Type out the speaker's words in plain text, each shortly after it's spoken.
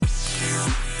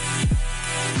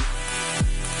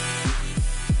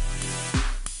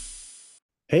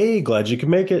Hey, glad you can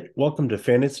make it. Welcome to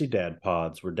Fantasy Dad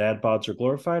Pods, where dad bods are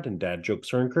glorified and dad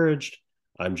jokes are encouraged.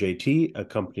 I'm JT,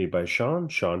 accompanied by Sean.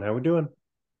 Sean, how we doing?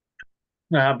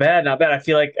 Not bad, not bad. I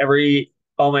feel like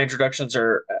all my introductions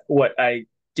are what I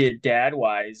did dad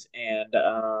wise, and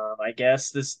I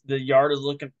guess the yard is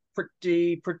looking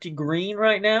pretty green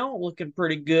right now, looking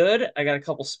pretty good. I got a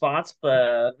couple spots,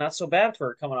 but not so bad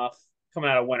for coming out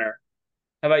of winter.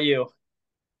 How about you?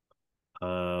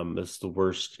 It's the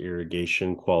worst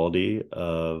irrigation quality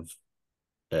of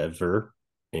ever,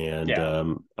 and Yeah,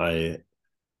 I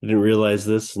didn't realize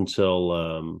this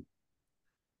until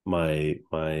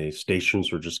my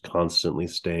stations were just constantly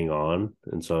staying on,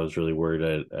 and so I was really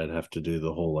worried I'd have to do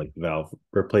the whole like valve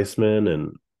replacement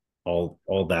and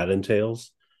all that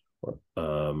entails.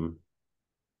 Um,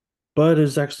 But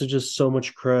it's actually just so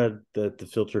much crud that the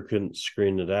filter couldn't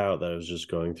screen it out that I was just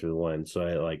going through the lines.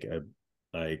 So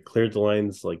I cleared the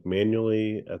lines like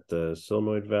manually at the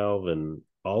solenoid valve and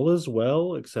all is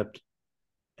well except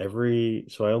every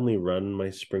so I only run my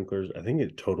sprinklers. I think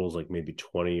it totals like maybe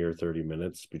 20 or 30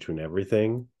 minutes between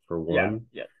everything for yeah, one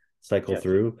yeah, cycle yep.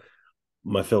 through.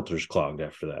 My filter's clogged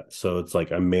after that. So it's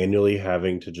like I'm manually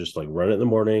having to just like run it in the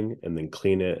morning and then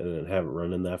clean it and then have it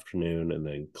run in the afternoon and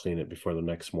then clean it before the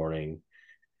next morning.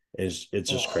 It's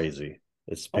just Oh, crazy.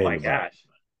 It's a oh pain in my the butt. gosh,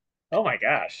 oh my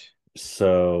gosh.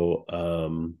 So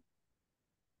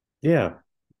yeah,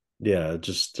 yeah,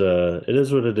 just it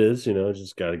is what it is,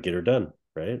 just gotta get her done,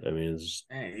 right? I mean it's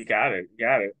Man, you got to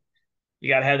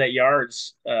have that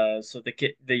yards,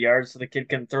 the yards so the kid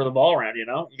can throw the ball around. You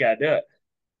got to do it.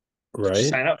 It's what you right.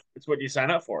 sign up. It's what you sign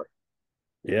up for.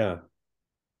 Yeah.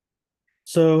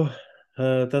 So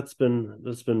that's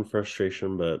been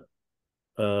frustration, but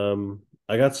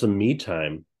I got some me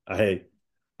time.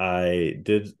 I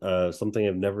did something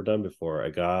I've never done before.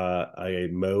 I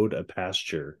mowed a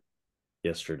pasture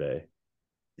yesterday.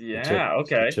 It took Yeah, it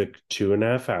okay. took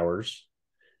 2.5 hours.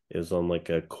 It was on like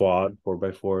a quad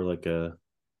 4x4,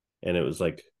 and it was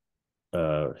like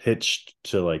hitched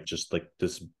to like just like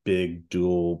this big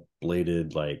dual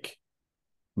bladed like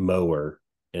mower,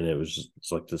 and it's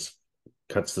like this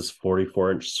cuts this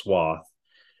 44-inch swath,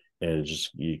 and it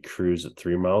just you cruise at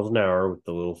 3 miles an hour with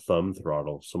the little thumb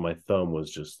throttle. So my thumb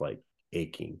was just like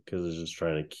aching because it's just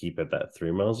trying to keep at that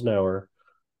 3 miles an hour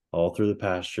all through the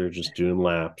pasture, just doing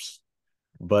laps.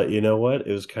 But you know what?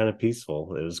 It was kind of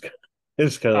peaceful. It was kind of I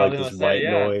was like gonna this say, white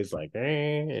yeah, noise, like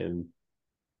and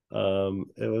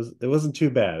it wasn't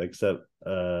too bad, except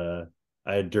I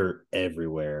had dirt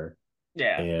everywhere,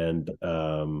 yeah. and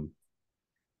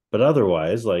but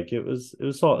otherwise, like it was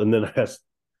all. And then I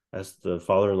asked the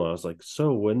father-in-law, I was like,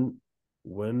 so when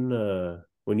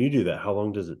you do that, how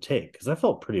long does it take? Because I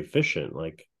felt pretty efficient.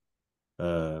 Like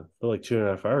I feel like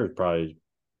 2.5 hours probably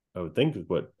I would think is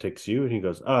what takes you. And he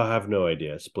goes, oh, I have no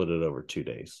idea. I split it over 2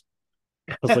 days.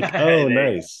 I was like, oh, There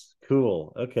you nice,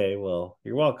 cool, okay, well,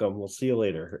 you're welcome. We'll see you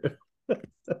later. go.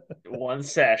 One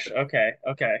sesh. Okay,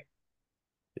 okay.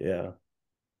 Yeah.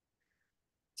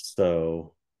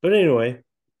 So, but anyway,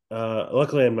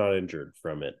 luckily I'm not injured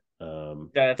from it.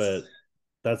 That's But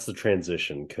that's the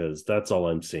transition because that's all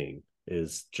I'm seeing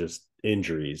is just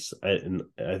injuries. And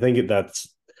I think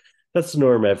that's the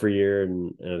norm every year,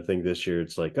 and I think this year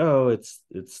it's like, oh, it's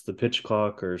the pitch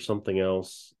clock or something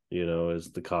else,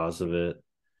 is the cause of it.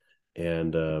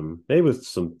 And maybe with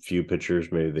some few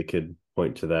pitchers, maybe they could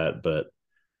point to that, but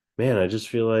man, I just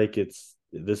feel like this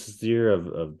is the year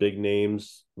of big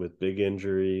names with big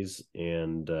injuries,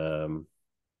 and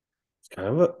it's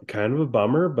kind of a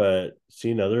bummer. But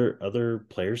seeing other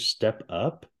players step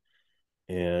up,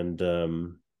 and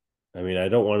I mean, I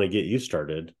don't want to get you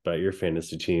started about your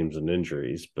fantasy teams and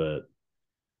injuries, but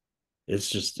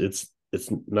it's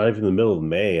not even the middle of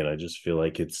May, and I just feel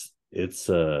like it's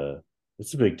a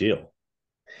big deal.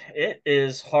 it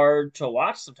is hard to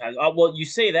watch sometimes. Well, you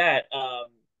say that.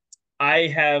 I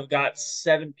have got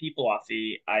 7 people off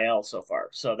the IL so far,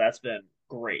 so that's been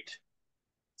great.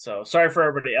 So sorry for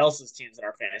everybody else's teams in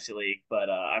our fantasy league, but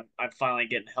I'm finally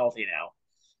getting healthy now.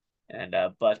 And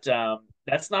but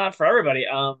that's not for everybody.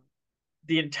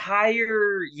 The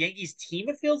entire Yankees team,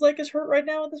 it feels like, is hurt right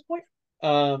now at this point.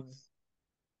 Um,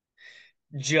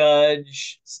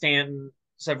 Judge, Stanton,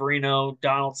 Severino,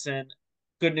 Donaldson.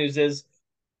 Good news is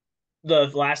the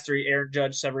last three, Aaron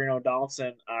Judge, Severino,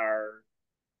 Donaldson, are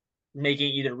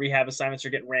making either rehab assignments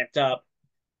or getting ramped up,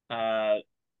 uh,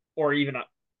 or even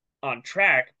on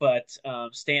track. But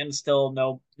Stanton still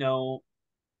no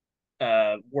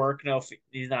work, no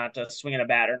he's not swinging a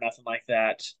bat or nothing like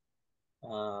that.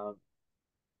 Um,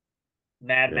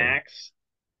 Mad Yeah. Max,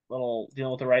 little dealing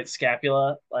with the right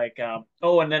scapula. Like,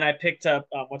 oh, and then I picked up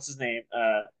what's his name?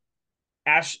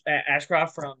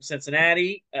 Ashcroft from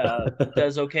Cincinnati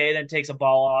does okay, then takes a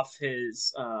ball off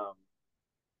his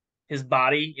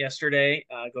body yesterday.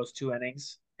 Goes 2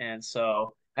 innings, and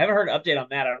so I haven't heard an update on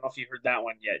that. I don't know if you heard that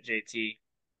one yet, JT.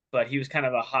 But he was kind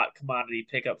of a hot commodity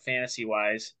pickup fantasy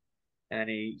wise, and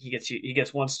he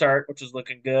gets one start, which is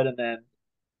looking good, and then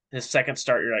his second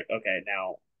start, you're like, okay,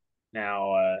 now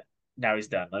now he's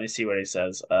done. Let me see what he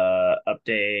says.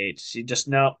 Update. He just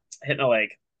no hitting a leg,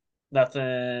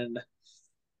 nothing.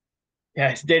 Yeah,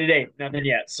 it's day to day, nothing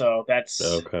yet. So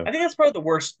Okay. I think that's probably the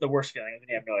worst feeling. I think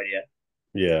you have no idea.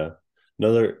 Yeah.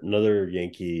 Another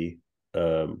Yankee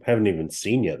haven't even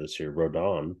seen yet this year,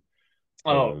 Rodon.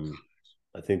 Oh, Um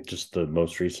I think just the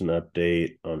most recent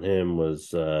update on him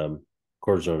was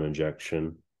cortisone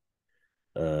injection.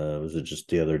 Was it just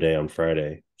the other day on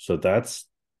Friday? So that's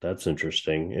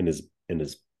interesting in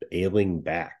his ailing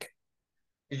back.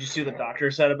 did you see what the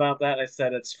doctor said about that? I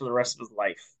said it's for the rest of his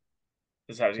life.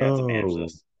 Is how he's gonna have to manage Oh,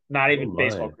 this. Not oh even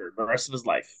baseball my. career, the rest of his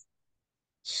life.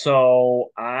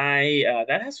 So I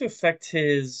that has to affect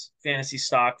his fantasy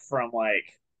stock from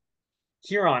like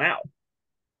here on out.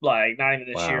 Like not even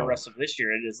this year, Wow. rest of this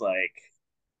year. It is like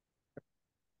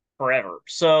forever.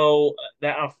 So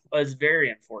that is very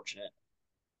unfortunate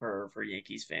for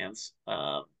Yankees fans.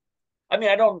 I mean,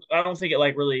 I don't think it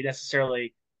like really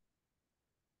necessarily.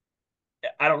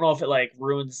 I don't know if it like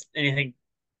ruins anything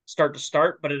start to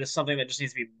start, but it is something that just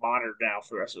needs to be monitored now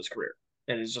for the rest of his career.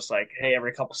 It is just like, hey,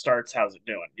 every couple starts, how's it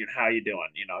doing? How you doing?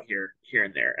 Here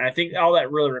and there. And I think all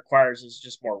that really requires is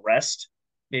just more rest,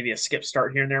 maybe a skip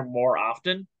start here and there more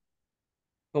often.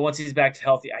 But once he's back to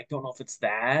healthy, I don't know if it's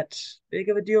that big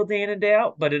of a deal day in and day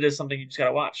out, but it is something you just got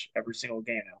to watch every single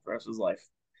game now for the rest of his life.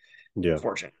 Yeah.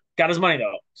 Unfortunate. Got his money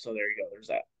though, so there you go. There's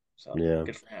that. So Yeah.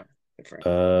 good for him. Good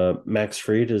for him. Max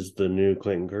Fried is the new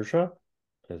Clayton Kershaw.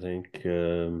 I think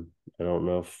I don't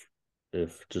know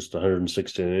if just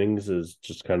 160 innings is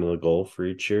just kind of the goal for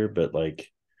each year, but like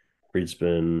Fried's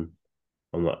been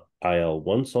on the IL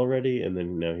once already, and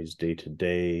then now he's day to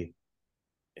day,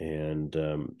 and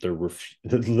they're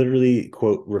literally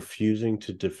quote refusing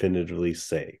to definitively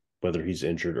say whether he's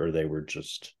injured or they were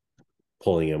just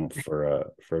pulling him for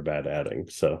a bad outing.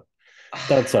 So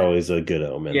that's always a good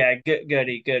omen. Yeah,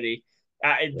 goody.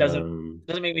 It doesn't Um,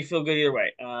 doesn't make me feel good either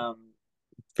way.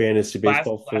 Fantasy Glass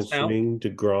baseball full Glass now. swing.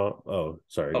 DeGrom. Oh,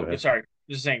 sorry. Go Oh, ahead. sorry.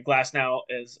 Just saying, Glass now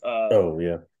is Oh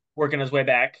yeah, working his way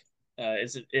back.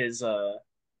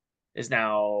 Is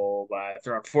now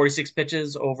throwing 46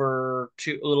 pitches over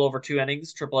a little over 2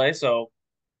 innings, AAA. So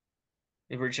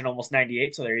they've reaching almost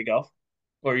 98. So there you go.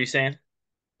 What were you saying?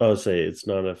 I'll say it's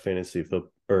not a fantasy foot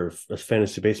or a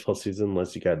fantasy baseball season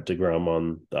unless you got Degrom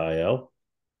on the IL. Of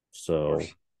So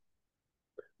course.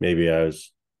 maybe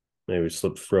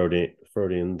slipped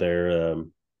Freudian there.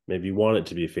 Maybe you want it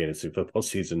to be a fantasy football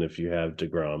season if you have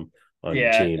Degrom on your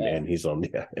Yeah. team and he's on the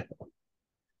IL.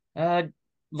 Uh,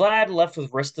 Vlad left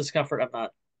with wrist discomfort. I'm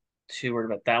not too worried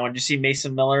about that one. Did you see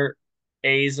Mason Miller,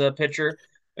 A's pitcher?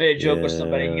 I made a joke with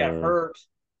somebody. He got Yeah, hurt,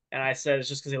 and I said it's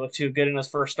just because he looked too good in his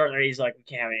first start. And he's like, "We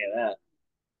can't have any of that.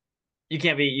 You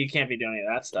can't be doing any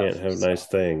of that can't stuff." have So nice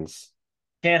things.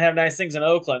 can't have nice things in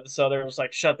Oakland. So they're just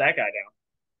like, "Shut that guy down.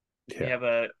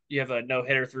 Yeah, You have a no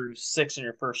hitter through six in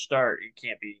your first start. You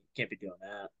can't be doing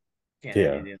that. Can't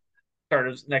have you yeah. doing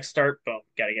starters next start. Boom,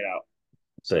 got to get out."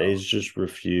 The So A's just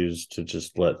refuse to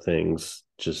just let things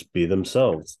just be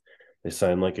themselves. They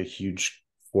signed like a huge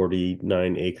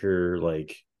 49-acre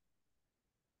like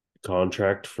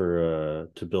contract for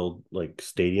to build like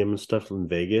stadium and stuff in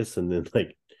Vegas, and then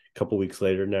like a couple weeks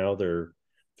later now they're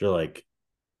like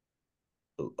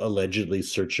allegedly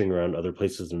searching around other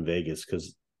places in Vegas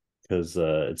because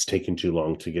it's taking too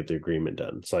long to get the agreement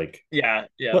done. It's like yeah,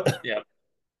 yeah, what yeah.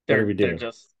 what are They're we they're doing?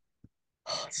 just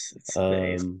it's the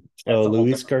A's. Oh, That's a whole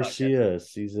Luis different podcast. Garcia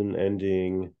season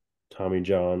ending Tommy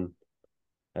John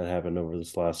that happened over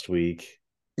this last week.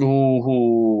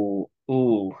 Ooh.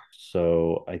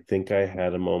 So I think I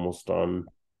had him almost on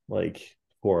like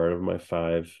 4 out of my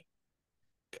 5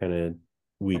 kind of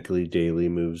weekly, daily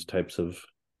moves types of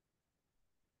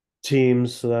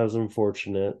teams. So that was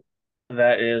unfortunate.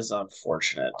 That is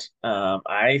unfortunate.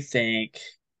 I think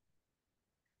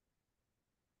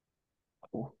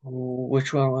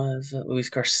which one was it? Luis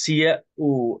Garcia.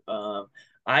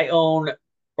 I own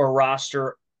or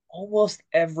roster almost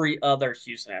every other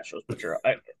Houston Astros pitcher.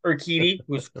 Urquidy,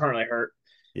 who's currently hurt,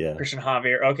 Yeah. Christian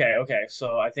Javier. Okay.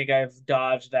 So I think I've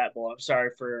dodged that bull. I'm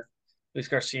sorry for Luis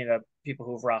Garcia, the people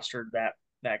who've rostered that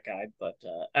guy, but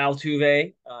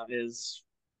Altuve is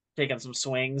taking some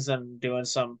swings and doing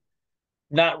some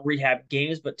not rehab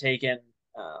games, but taking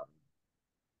um,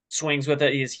 swings with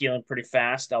it. He's healing pretty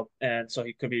fast, and so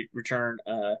he could be returned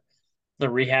the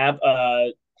rehab.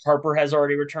 Harper has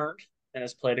already returned and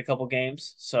has played a couple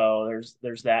games, so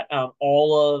there's that.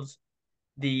 All of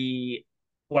the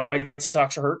White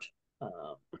Sox are hurt.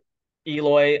 Um,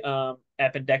 Eloy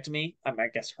appendectomy. I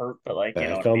guess hurt, but like you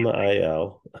know Back what I on mean. the Like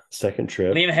IL, second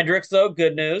trip. Liam Hendricks though,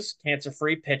 good news, cancer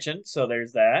free pitching. So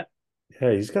there's that.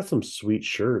 Yeah, he's got some sweet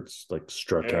shirts, like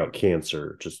struck Yeah, out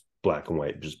cancer, just black and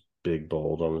white, just big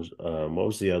bold on his. What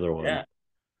was the other one? yeah.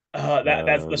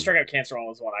 That's the Um, strikeout cancer one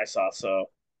was one I saw. So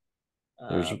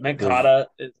there's Mankata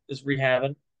is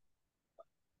rehabbing.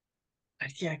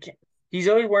 Yeah, I can't. He's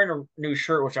always wearing a new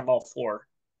shirt, which I'm all for.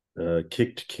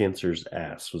 kicked cancer's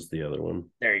ass was the other one.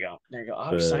 There you go. There you go.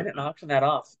 I'll sign But it and auction that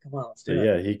off. Come on, let's but do it.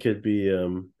 yeah, he could be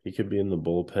in the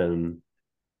bullpen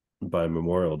by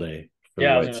Memorial Day for the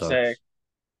Yeah, I was White gonna say Sox.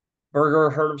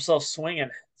 Berger hurt himself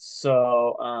swinging,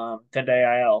 so 10-day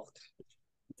IL.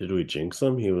 Did we jinx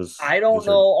him? I He don't was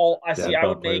know. our I see. Dad I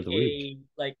would Bod Player make of the Week. a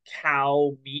like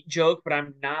cow meat joke, but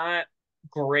I'm not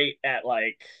great at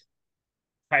like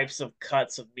types of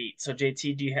cuts of meat. So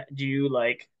JT, do you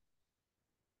like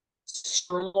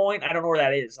sirloin? I don't know where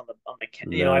that is on the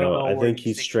I don't No, know I where think these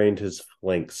he things. strained his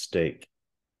flank steak,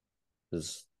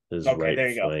 his Okay, right there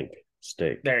you go. flank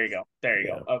steak. There you go. There you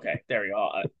Yeah, go. Okay, there we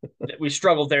go. We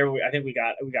struggled there. I think we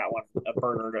got one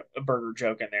a burger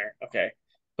joke in there. Okay,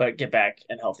 but get back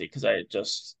and healthy because I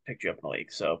just picked you up in the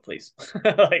league. So please,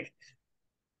 like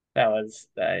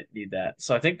I need that.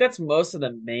 So I think that's most of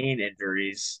the main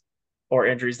injuries or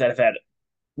injuries that have had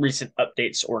recent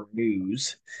updates or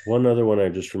news. one other one I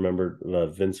just remembered,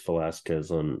 Vince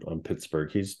Velasquez on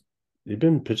Pittsburgh. He's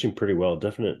been pitching pretty well.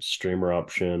 Definite streamer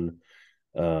option.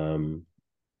 Um,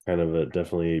 kind of a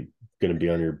definitely going to be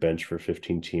on your bench for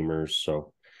 15 teamers.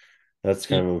 So that's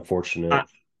kind of I, unfortunate.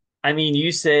 I mean,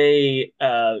 you say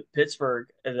Pittsburgh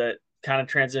that kind of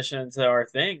transition into our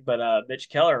thing, but Mitch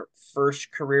Keller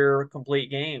first career complete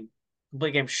game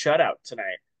shutout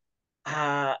tonight.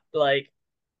 Like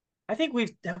I think we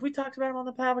talked about him on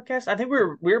the podcast. I think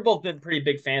we were both been pretty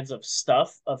big fans of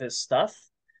his stuff.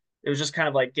 It was just kind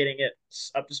of like getting it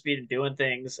up to speed and doing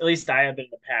things. At least I have been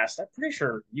in the past. I'm pretty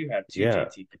sure you have too, Yeah,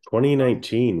 JT. Huh?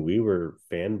 2019 we were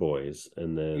fanboys,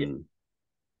 and Yeah, then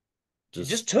it just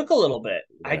just took a little bit.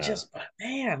 yeah,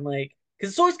 Man, like,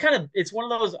 because it's always kind of, it's one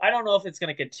of those. I don't know if it's going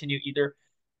to continue either,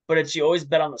 but it's you always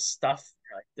bet on the stuff.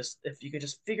 You're like this, if you could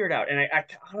just figure it out. And I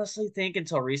honestly think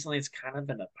until recently, it's kind of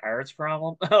been the Pirates'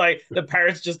 problem. Like the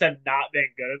Pirates just have not been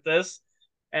good at this,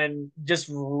 and just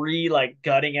like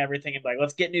gutting everything and like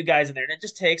let's get new guys in there. And it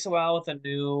just takes a while with a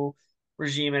new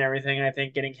regime and everything. And I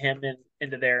think getting him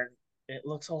into there, it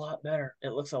looks a lot better. It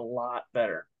looks a lot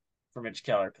better for Mitch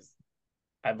Keller because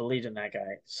I believed in that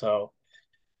guy. So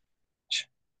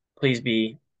please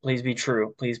be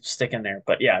true. Please stick in there.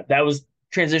 But yeah, that was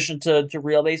transition to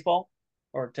real baseball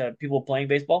or to people playing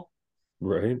baseball.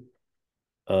 right.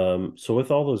 So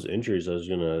with all those injuries, I was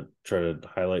gonna try to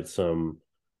highlight some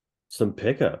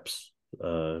pickups.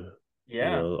 Uh,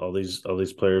 Yeah. all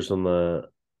these players on the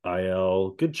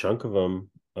IL, good chunk of them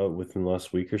within the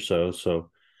last week or so. So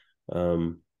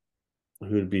um,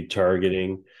 who would be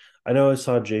targeting? I know I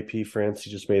saw JP France.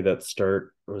 He just made that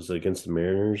start. It was against the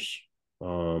Mariners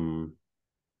um,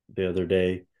 the other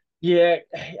day. Yeah,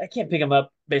 I can't pick him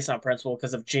up based on principle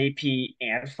because of JP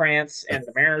and France and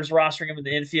the Mariners rostering him in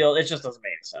the infield. It just doesn't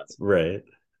make any sense. Right.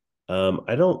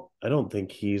 I don't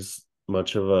think he's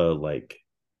much of a like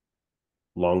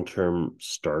long-term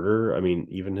starter. I mean,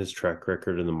 even his track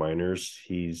record in the minors,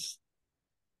 he's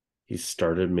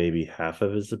started maybe half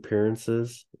of his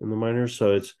appearances in the minors.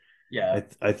 So Yeah.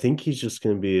 I think he's just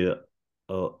going to be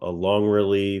a long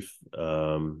relief,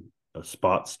 a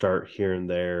spot start here and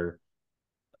there.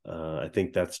 I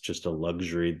think that's just a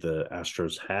luxury the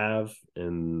Astros have,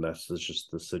 and that's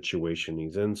just the situation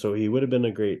he's in. So he would have been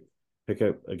a great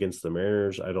pickup against the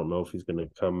Mariners. I don't know if he's going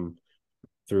to come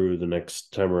through the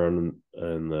next time around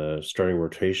in the starting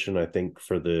rotation. I think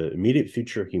for the immediate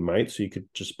future he might, so you could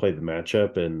just play the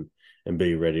matchup and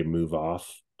be ready to move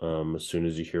off as soon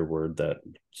as you hear word that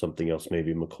something else,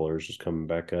 maybe McCullers is coming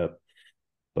back up.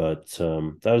 But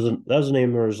that was a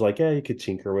name where it was like, yeah, you could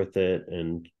tinker with it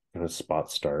and kind of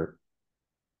spot start.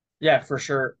 Yeah, for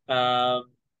sure.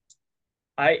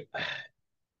 I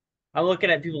I'm looking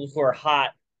at people who are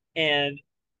hot, and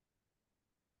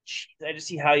I just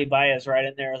see Javi Baez right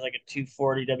in there as like a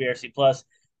 240 WRC plus,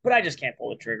 but I just can't pull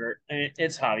the trigger. I mean,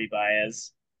 it's Javi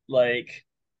Baez. Like,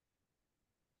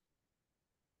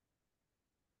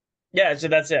 yeah, so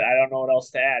that's it. I don't know what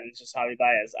else to add. It's just Javi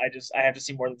Baez. I have to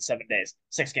see more than 7 days,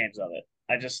 6 games of it.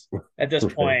 I just at this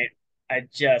Right. point, I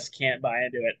just can't buy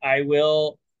into it. I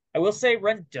will. I will say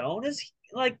Rendon is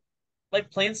like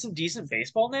playing some decent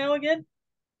baseball now again.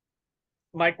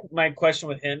 My question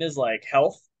with him is like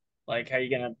health. Like how you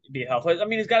gonna be healthy? I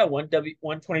mean, he's got a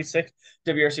 126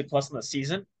 WRC plus in the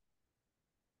season.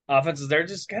 Offenses there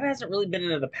just kind of hasn't really been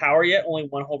into the power yet. Only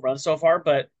one home run so far,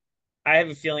 but I have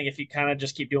a feeling if you kind of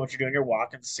just keep doing what you're doing, you're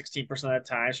walking 16% of the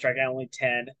time, striking out only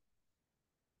 10.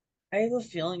 I have a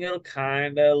feeling it'll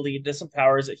kind of lead to some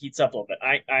power as it heats up a little bit.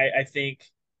 I think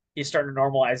he's starting to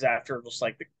normalize after just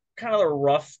like the kind of the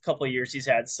rough couple of years he's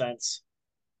had since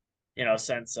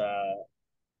since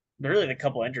really the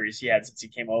couple injuries he had since he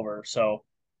came over. So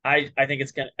I think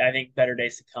I think better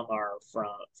days to come are from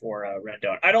for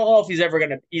Rendon. I don't know if he's never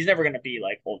gonna be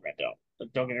like old Rendon.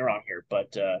 Don't get me wrong here,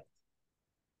 but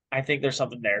I think there's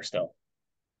something there still.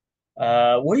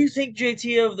 What do you think,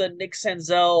 JT, of the Nick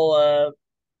Senzel?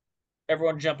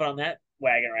 Everyone jumping on that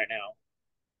wagon right now.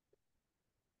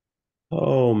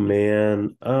 Oh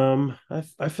man,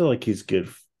 I feel like he's good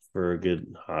for a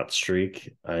good hot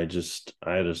streak. I just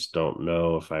don't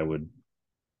know if I would.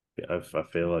 I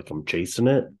feel like I'm chasing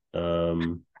it.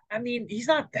 I mean, he's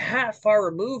not that far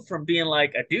removed from being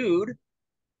like a dude,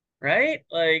 right?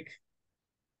 Like,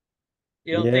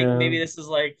 you don't think Yeah, maybe this is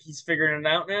like he's figuring it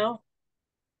out now?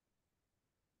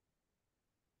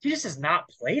 He just has not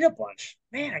played a bunch.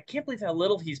 Man, I can't believe how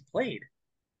little he's played.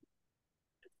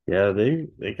 yeah, they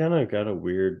kind of got a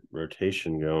weird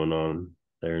rotation going on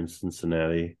there in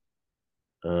Cincinnati.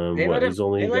 What he's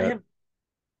They only let got him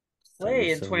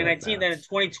play in 77 at 2019, then in bats.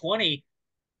 2020,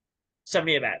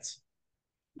 70 at bats.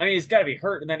 I mean, he's got to be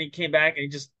hurt, and then he came back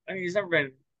and I mean, he's never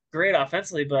been great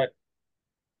offensively, but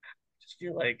I just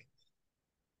feel like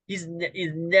he's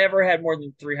never had more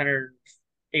than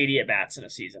 380 at bats in a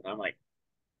season. I'm like,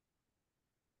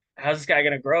 how's this guy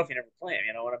gonna grow if you never play him?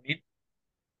 You know what I mean?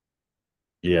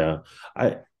 Yeah,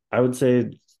 I I would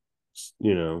say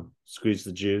squeeze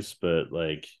the juice, but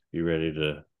like be ready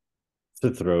to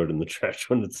throw it in the trash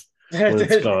when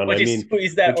it's gone. When I you mean,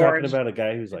 squeeze we're that talking orange, about a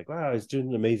guy who's like, wow, he's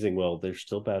doing amazing. Well, they're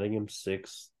still batting him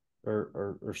sixth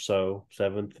or so,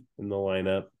 seventh in the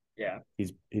lineup. yeah,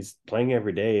 He's playing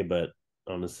every day, but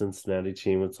on a Cincinnati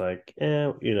team, it's like,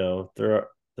 they're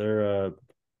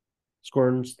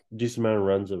scoring a decent amount of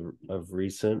runs of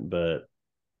recent, but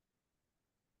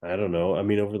I don't know. I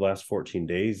mean, over the last 14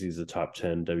 days, he's a top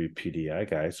 10 WPDI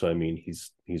guy. So I mean,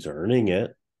 he's earning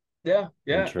it yeah,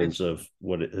 in yeah. terms of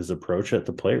what his approach at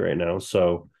the plate right now.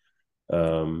 So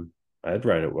um, I'd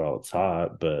ride it while it's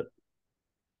hot, but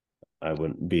I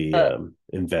wouldn't be Uh,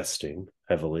 investing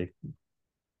heavily,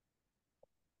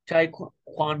 Chai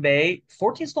Quan Bay,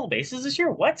 14 stolen bases this year.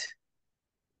 What?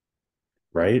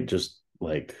 right? Just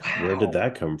like where did Wow,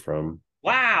 that come from?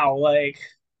 wow. Like,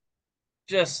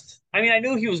 just I mean, I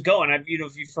knew he was going. If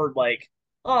you've heard like,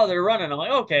 oh, they're running. I'm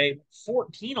like, okay,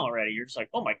 14 already. You're just like,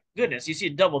 oh my goodness. You see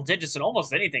double digits in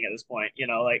almost anything at this point.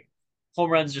 Like home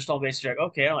runs, just stolen bases. You're like,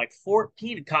 okay, I'm like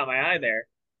 14 caught my eye there.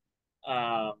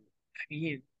 I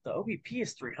mean, the OBP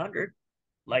is 300.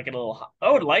 Like it a little.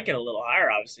 I would like it a little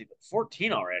higher, obviously, but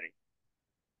 14 already.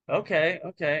 Okay,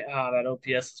 okay. Ah, that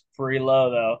OPS is pretty low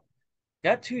though.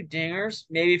 Got two dingers.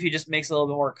 Maybe if he just makes a little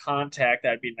bit more contact,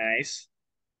 that'd be nice.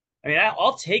 I mean,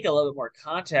 I'll take a little bit more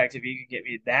contact if you can get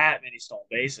me that many stolen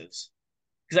bases.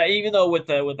 Because even though with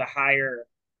the higher,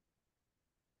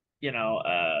 you know,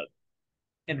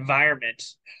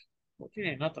 environment,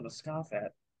 okay, nothing to scoff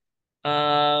at.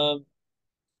 Um,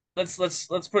 let's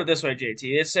put it this way,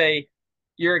 JT. Let's say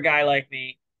you're a guy like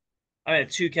me. I'm in a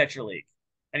two catcher league.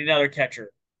 I need another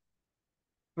catcher.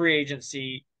 Free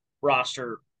agency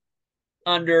roster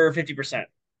under 50%.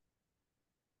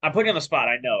 I'm putting you on the spot.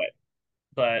 I know it,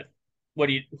 but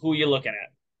who are you looking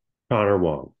at? Connor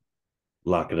Wong,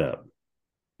 lock it up.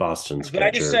 Boston's I'm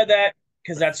glad you catcher. said that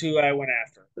because that's who I went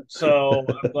after. So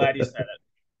I'm glad you said it.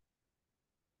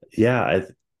 Yeah,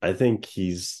 I think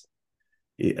he's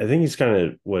kind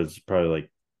of was probably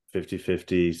like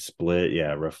 50-50 split.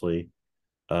 Yeah, roughly.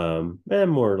 And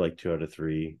more like 2 out of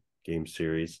 3 game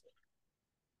series.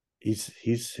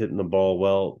 He's hitting the ball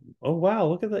well. Oh wow,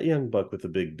 look at that young buck with a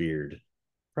big beard.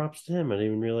 Props to him. I didn't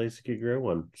even realize he could grow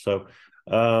one. So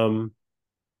um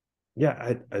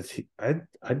yeah,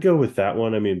 I'd go with that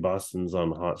one. I mean, Boston's on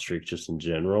the hot streak just in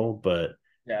general, but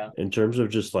Yeah, in terms of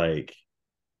just like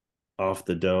off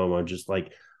the dome, I'm just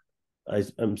like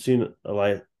I'm seeing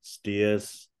Elias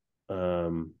Diaz.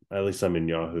 At least I'm in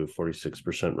Yahoo,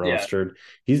 46% yeah, rostered.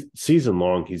 He's season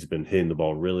long, he's been hitting the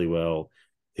ball really well.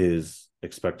 His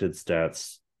expected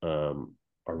stats are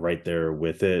right there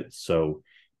with it. So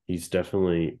he's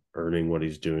definitely earning what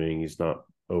he's doing. He's not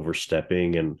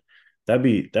overstepping. And that'd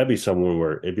be someone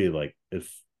where it'd be like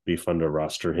if be fun to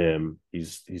roster him.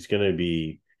 He's going to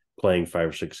be playing 5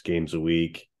 or 6 games a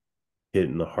week,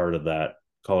 hitting the heart of that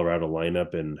Colorado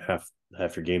lineup, and half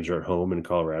your games are at home in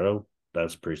Colorado.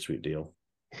 That's a pretty sweet deal.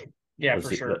 Yeah,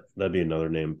 for sure. That'd be another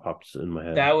name pops in my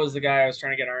head. That was the guy I was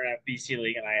trying to get in our BC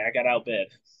league, and I got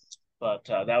outbid. But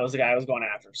that was the guy I was going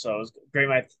after. So it was great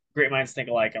minds think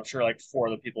alike. I'm sure like four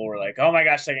of the people were like, "Oh my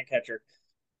gosh, second catcher."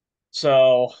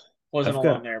 So wasn't I've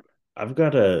alone got there. I've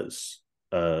got a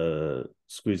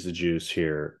squeeze the juice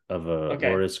here of a Okay.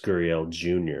 Lourdes Gurriel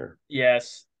Jr.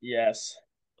 Yes. Yes.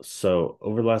 So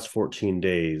over the last 14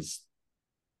 days,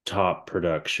 top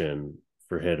production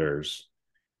for hitters,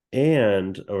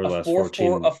 and over the last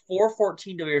 14,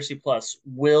 414 WRC plus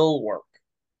will work.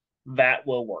 That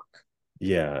will work.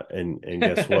 yeah, and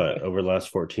guess what? Over the last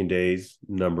 14 days,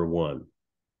 number one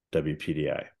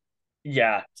WPDI.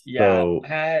 Yeah. Yeah. So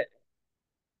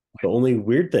the only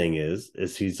weird thing is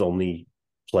he's only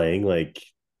playing like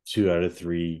 2 out of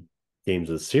 3 games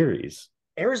of the series,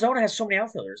 Arizona has so many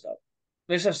outfielders though.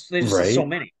 They just have so right?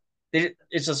 many.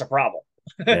 It's just a problem.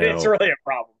 It's Now, really a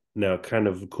problem. now, kind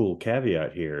of a cool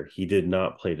caveat here. He did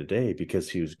not play today because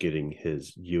he was getting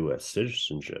his U.S.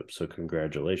 citizenship. So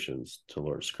congratulations to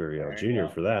Lord Scurriel There you Jr. go.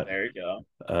 for that. There you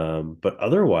go. But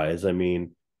otherwise, I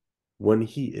mean, when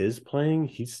he is playing,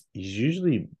 he's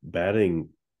usually batting.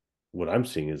 What I'm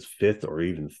seeing is fifth or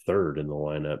even third in the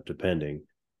lineup, depending.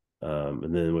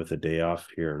 And then with a day off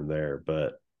here and there,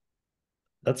 but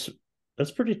that's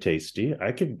that's pretty tasty.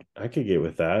 I could get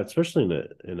with that, especially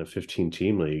in a 15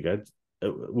 team league.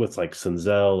 With like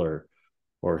Senzel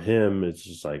or him, it's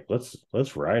just like let's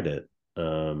ride it.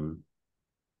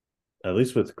 At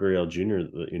least with Gurriel Jr.,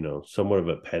 somewhat of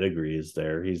a pedigree is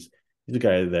there. He's a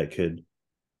guy that could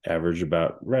average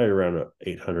about right around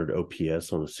 800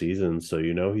 OPS on the season, so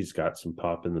he's got some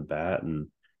pop in the bat, and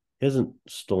he hasn't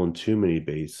stolen too many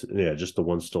base. Yeah, just the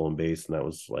one stolen base, and that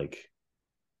was like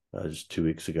just 2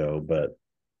 weeks ago. But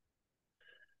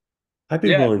I'd be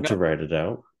Yeah, willing no, to ride it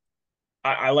out.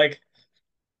 I like.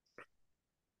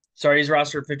 Sorry, he's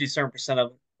rostered 57%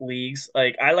 of leagues.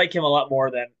 Like I like him a lot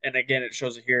more than, and again, it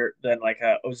shows it here than like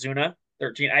Ozuna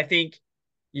 13. I think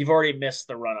you've already missed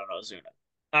the run on Ozuna.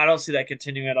 I don't see that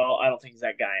continuing at all. I don't think he's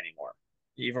that guy anymore.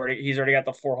 He's already got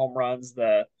the 4 home runs,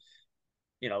 the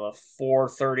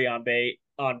 430 on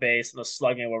base and the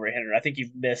slugging of over 800. I think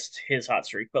you've missed his hot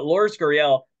streak. But Lourdes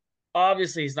Gurriel,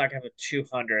 obviously, he's not going to have a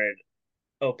 200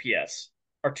 OPS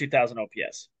or 2000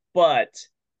 OPS, but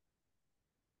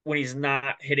when he's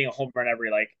not hitting a home run every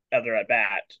like other at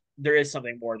bat, there is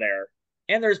something more there.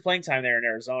 And there's playing time there in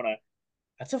Arizona.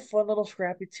 That's a fun little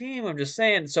scrappy team. I'm just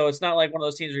saying. So it's not like one of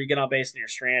those teams where you get on base and you're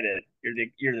stranded.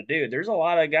 You're the dude. There's a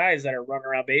lot of guys that are running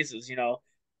around bases.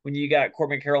 When you got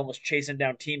Corbin Carroll almost chasing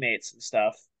down teammates and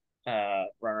stuff,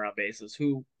 running around bases.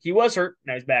 Who he was hurt,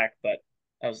 now he's back, but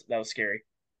that was scary.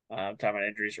 Talking about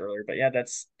injuries earlier, but yeah,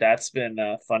 that's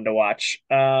been fun to watch.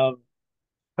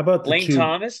 How about the Lane two?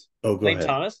 Thomas, Oh, go Lane ahead.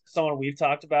 Thomas, someone we've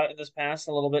talked about in this past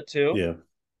a little bit too, Yeah.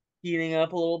 heating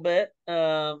up a little bit.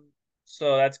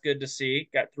 So that's good to see.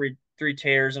 Got three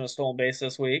tears and a stolen base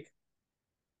this week.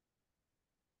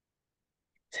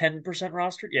 10%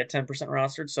 rostered, yeah, 10%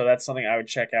 rostered. So that's something I would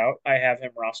check out. I have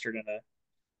him rostered in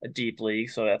a deep league,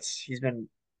 so he's been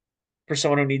for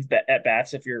someone who needs at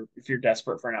bats. If you're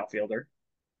desperate for an outfielder,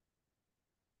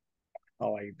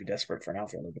 oh, you'd be desperate for an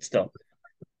outfielder, but still,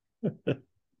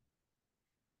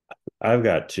 I've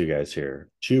got two guys here,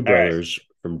 two all right, brothers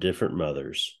from different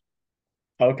mothers,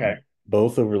 okay.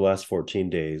 both over the last 14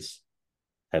 days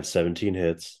have 17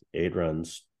 hits, 8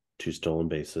 runs, 2 stolen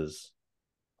bases,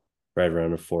 right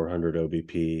around a 400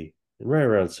 OBP, and right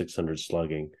around 600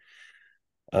 slugging.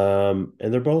 And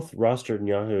they're both rostered in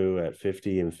Yahoo at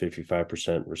 50 and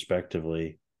 55%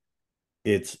 respectively.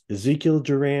 It's Ezekiel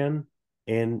Duran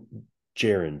and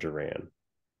Jaron Duran.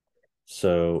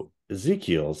 So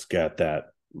Ezekiel's got that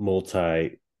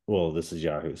multi. Well, this is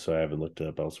Yahoo, so I haven't looked it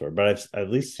up elsewhere, but I've at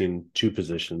least seen two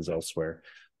positions elsewhere.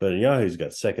 But in Yahoo's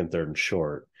got second, third, and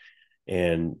short,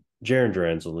 and Jaron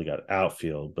Duran's only got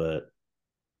outfield. But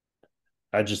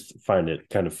I just find it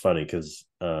kind of funny because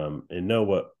and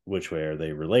know which way are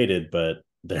they related, but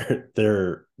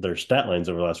their stat lines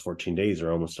over the last 14 days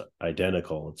are almost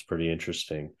identical. It's pretty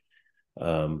interesting.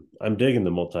 I'm digging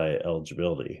the multi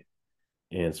eligibility,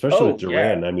 and especially with Oh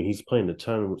yeah, Duran. I mean, he's playing a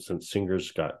ton since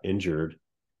Singers got injured,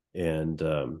 and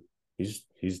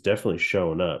he's definitely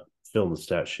showing up, filling the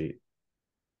stat sheet.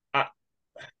 I,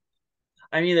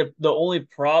 I mean the only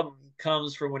problem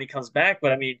comes from when he comes back,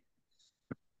 but I mean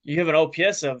you have an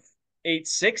OPS of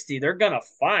 860, they're gonna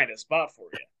find a spot for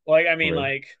you. Like I mean,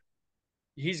 Right. like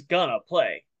he's gonna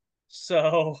play.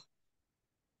 So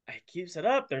keeps it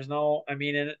up. There's no, I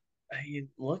mean,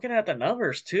 looking at the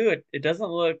numbers too, it doesn't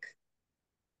look.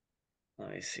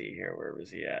 Let me see here. Where was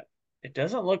he at? It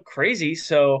doesn't look crazy.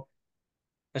 So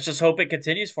let's just hope it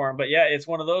continues for him. But yeah, it's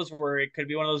one of those where it could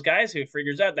be one of those guys who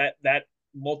figures out that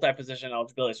multi-position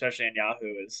eligibility, especially in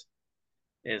Yahoo,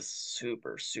 is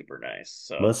super super nice.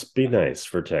 So Must be nice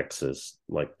for Texas.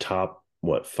 Like top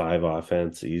what, five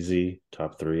offense, easy,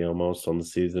 top three almost on the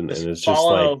season. And just it's just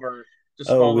falling like, over, just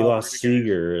oh, falling we over lost the guys.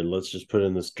 Seager and let's just put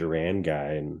in this Duran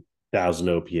guy and 1,000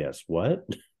 OPS. What?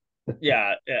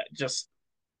 Yeah, yeah, just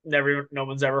never, no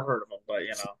one's ever heard of him, but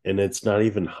And it's not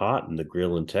even hot in the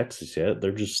grill in Texas yet.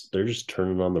 They're just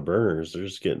turning on the burners. They're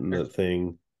just getting they're, that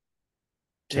thing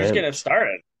they're just getting temped.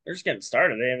 started. They're just getting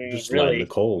started. I They're mean, just lighting the really,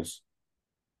 coals.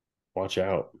 Watch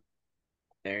out.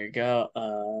 there you go.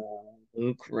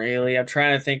 Luke Rayleigh. I'm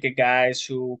trying to think of guys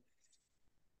who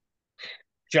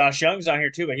Josh Young's on here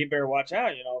too, but he better watch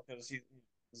out, because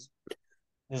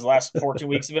his last 14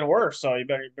 weeks have been worse. So you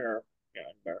better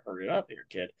hurry it up here,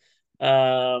 kid.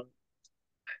 Um,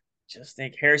 just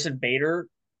think Harrison Bader,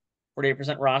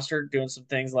 48% roster, doing some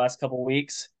things the last couple of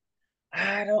weeks.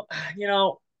 I don't, you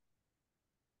know,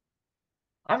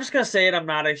 I'm just gonna say it. I'm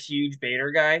not a huge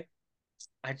Bader guy.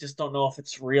 I just don't know if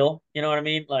it's real. You know what I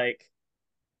mean? Like,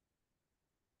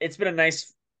 it's been a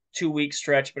nice 2 week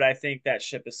stretch, but I think that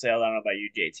ship has sailed. I don't know about you,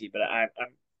 JT, but I'm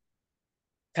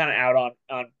kind of out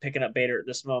on picking up Bader at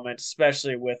this moment,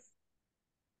 especially with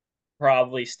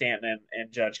probably Stanton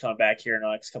and Judge coming back here in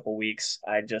the next couple of weeks.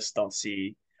 I just don't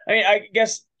see. I mean, I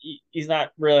guess he's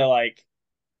not really like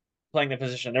playing the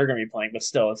position they're going to be playing, but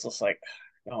still, it's just like,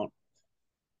 don't.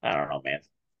 I don't know, man.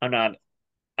 I'm not.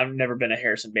 I've never been a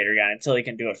Harrison Bader guy until he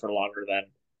can do it for longer than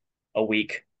a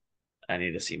week. I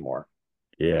need to see more.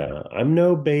 Yeah, I'm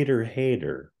no Bader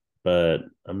hater, but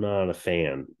I'm not a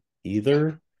fan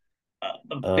either.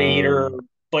 A Bader Um,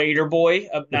 Bader boy,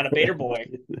 not a Bader boy.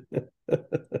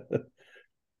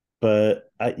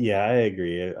 but yeah, I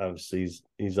agree. Obviously,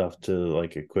 he's off to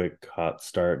like a quick hot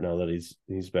start now that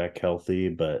he's back healthy.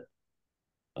 But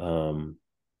um,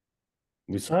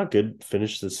 we saw a good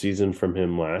finish the season from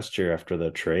him last year after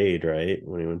the trade, right?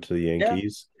 When he went to the Yeah,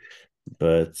 Yankees.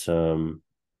 But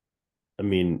I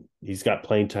mean, he's got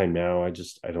playing time now. I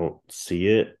don't see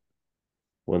it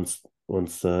once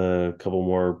a couple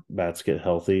more bats get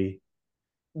healthy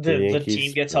for the the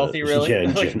team Yankees. gets But healthy, really.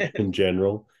 yeah, Like, in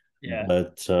general. yeah,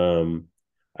 But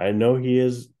I know he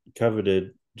is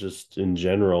coveted just in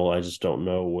general. I just don't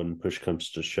know when push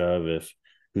comes to shove if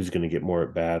who's going to get more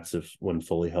at bats if when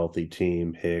fully healthy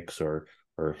team Hicks or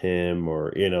him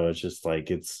or it's just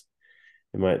like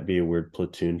it might be a weird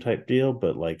platoon type deal,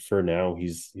 but like for now,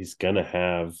 he's gonna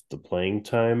have the playing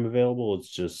time available. It's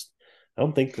just I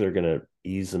don't think they're gonna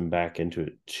ease him back into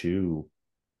it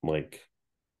like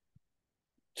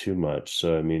too much.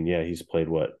 So I mean, yeah, he's played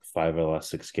what, five of the last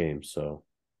six games, so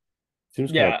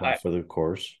seems kind of yeah, par for the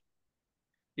course.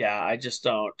 I just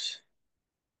don't.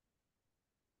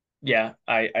 Yeah,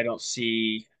 I don't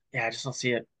see. Yeah, I just don't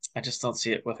see it. I just don't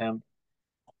see it with him.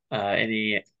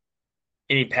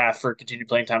 Any path for continued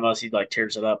playing time unless he like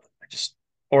tears it up. I just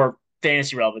or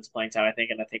fantasy relevance playing time. I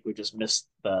think we just missed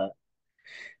the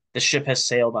ship has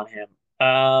sailed on him.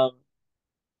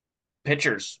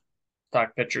 Pitchers,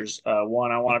 talk pitchers.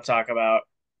 One I want to talk about.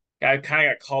 Guy kind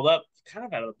of got called up, kind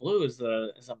of out of the blue, is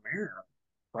a Mariner,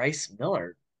 Bryce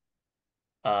Miller.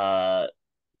 Uh,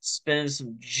 spinning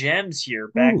some gems here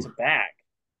back Ooh, to back.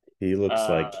 he looks Uh,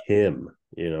 like him.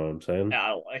 You know what I'm saying?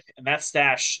 like and that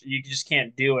stash, you just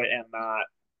can't do it and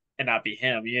not be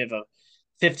him. You have a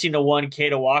 15-1 K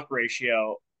to walk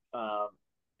ratio, um,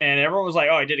 and everyone was like,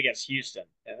 "Oh, he did against Houston,"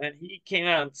 and then he came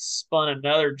out and spun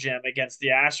another gem against the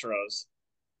Astros.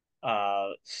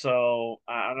 I'm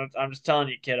just telling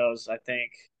you, kiddos. I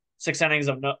think 6 innings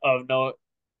of no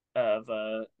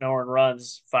earned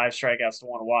runs, 5 strikeouts to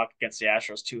 1 walk against the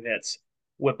Astros, 2 hits,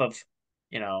 whip of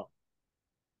you know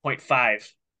point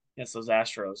 0.5 against those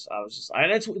Astros. I was just,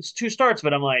 and it's 2 starts,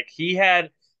 but I'm like, he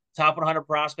had top 100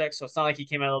 prospects, so it's not like he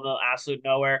came out of the absolute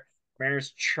nowhere.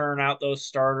 Mariners churn out those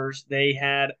starters. They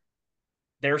had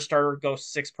their starter go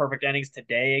 6 perfect innings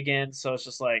today again, so it's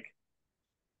just like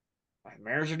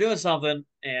Mariners are doing something,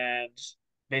 and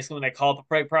basically when they call up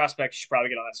a prospect, you should probably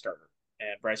get on that starter. And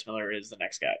Bryce Miller is the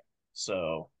next guy,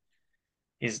 so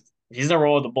he's number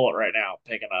one with the bullet right now,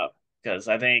 picking up because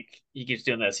I think he keeps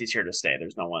doing this. He's here to stay.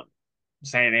 There's no one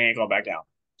saying they ain't going back down.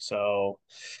 So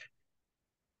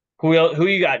who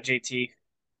you got, JT?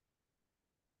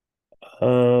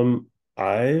 Um,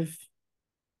 I've,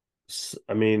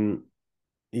 I mean,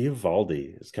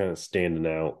 Evaldi is kind of standing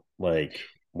out. Like,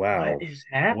 What wow, is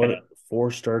what happening?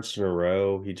 four starts in a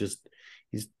row. He just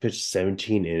He's pitched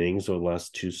 17 innings over the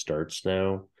last two starts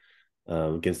now,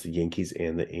 against the Yankees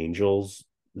and the Angels.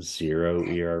 0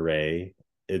 ERA.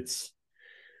 It's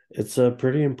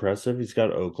pretty impressive. He's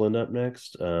got Oakland up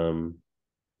next.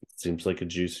 Seems like a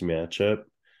juicy matchup,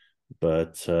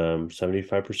 but 75%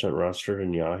 rostered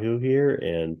in Yahoo here,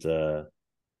 and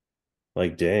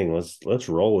like dang, let's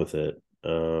roll with it.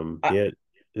 I, He had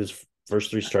his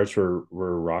first three starts were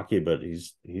rocky, but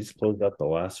he's closed out the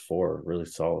last four really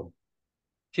solid.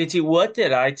 JT, what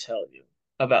did I tell you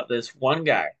about this one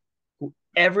guy who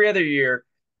every other year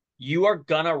you are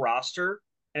gonna roster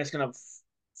and it's gonna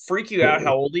freak you out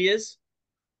how old he is?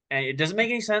 And it doesn't make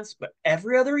any sense, but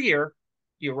every other year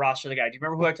you roster the guy. Do you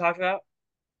remember who I talked about?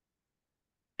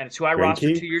 And it's who I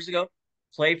rostered Grinky, 2 years ago.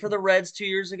 Played for the Reds 2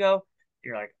 years ago.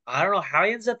 You're like, I don't know how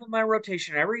he ends up in my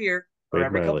rotation every year or Wade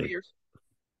every couple of Miley. years.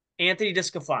 Anthony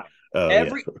Discofani. Oh yeah,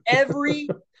 Every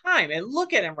time. And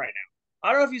look at him right now.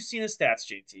 I don't know if you've seen his stats,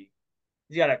 JT.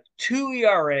 He's got a 2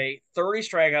 ERA, 30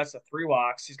 strikeouts to 3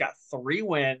 walks. He's got 3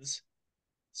 wins,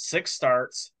 6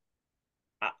 starts.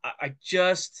 I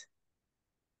just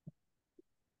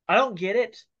I don't get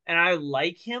it. And I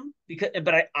like him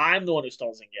but I'm the one who still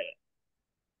doesn't get it.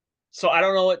 So I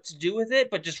don't know what to do with it,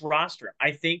 but just roster him.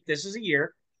 I think this is a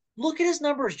year. Look at his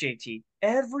numbers, JT.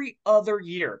 Every other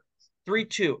year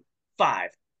 3-2, 5,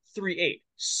 3-8,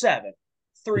 7,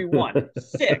 3-1,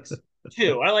 6,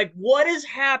 2. I'm like, what is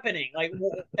happening? Like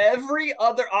every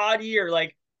other odd year,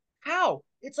 like how?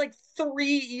 It's like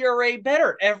 3 ERA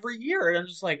better every year. And I'm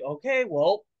just like, okay,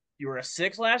 well, you were a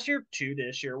 6 last year, 2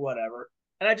 this year, whatever.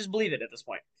 And I just believe it at this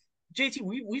point. JT,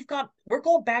 we're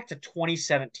going back to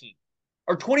 2017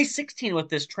 or 2016 with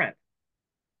this trend.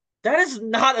 That is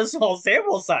not a small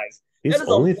sample size. he's That is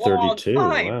a only long 32.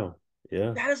 time. Wow.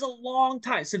 Yeah. That is a long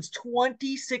time. Since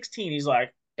 2016, he's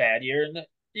like, bad year and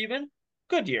even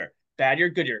good year. Bad year,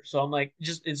 good year. So I'm like,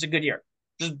 just it's a good year.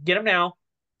 Just get him now.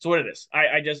 So what it is.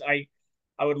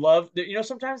 I would love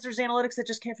sometimes there's analytics that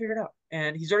just can't figure it out.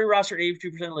 And he's already rostered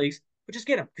 82% of leagues, but just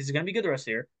get him because he's gonna be good the rest of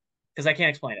the year. Because I can't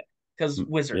explain it. Because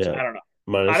Wizards. Yeah. I don't know.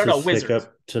 I Minus don't know. this Wizards.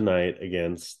 hiccup tonight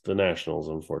against the Nationals,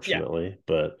 Yeah. unfortunately.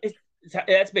 But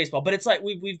That's baseball, but it's like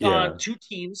we've gone yeah, two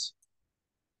teams.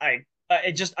 I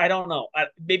don't know.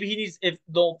 Maybe he needs if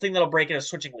the thing that'll break it is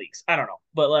switching leagues. I don't know,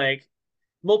 but like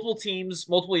multiple teams,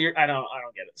 multiple years. I don't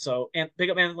get it. So and pick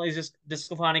up Anthony's just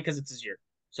Discofani because it's his year.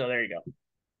 So there you go.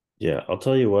 yeah. I'll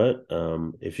tell you what.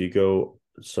 If you go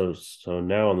so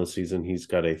now in the season, he's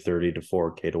got a 30 to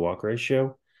 4 K to walk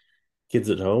ratio. Kids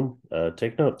at home,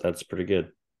 take note. That's pretty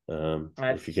good.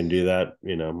 If you can That's do that,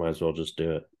 might as well just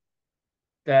do it.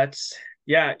 that's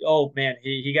yeah. Oh man,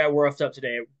 he got roughed up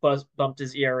today. Bumped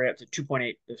his ERA up to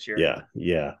 2.8 this year. Yeah,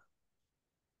 yeah.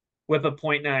 Whip of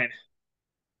point 0.9.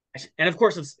 And of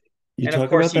course it's You and of talk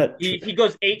course about he that, he, he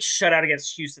goes 8 shutout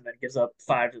against Houston, then gives up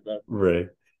 5 to the Ray.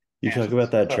 You talk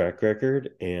about Nationals. that So track record,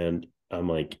 and I'm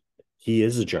like, he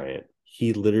is a giant.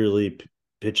 He literally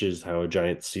pitches how a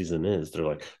giant season is. They're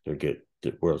like, they're good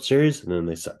at World Series, and then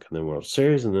they suck, and then World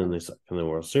Series, and then they suck, and then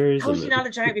World Series, how and is he then not a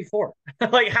giant before?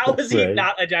 Like, how is he right.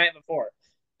 not a giant before?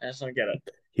 I just don't get it.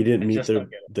 He didn't I meet just don't the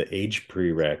get it. the age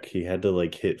prereq. He had to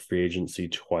like hit free agency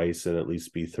twice and at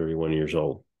least be 31 years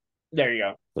old. There you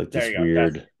go. Like There this you go.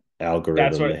 That's weird that's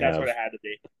algorithm what they that's what have. it had to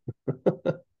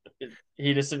be.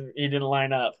 He didn't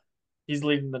line up. He's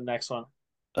leading the next one.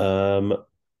 Um,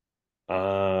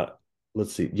 uh,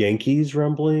 let's see. Yankees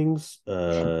rumblings.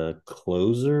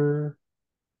 Closer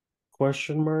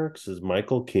question marks. Is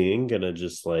Michael King gonna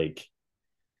just like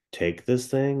take this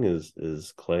thing?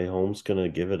 Is Clay Holmes gonna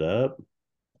give it up?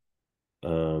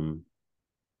 Um,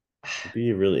 it'd be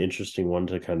a really interesting one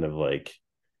to kind of like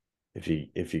if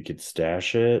you could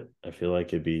stash it. I feel like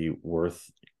it'd be worth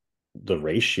the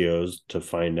ratios to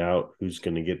find out who's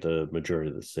going to get the majority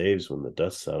of the saves when the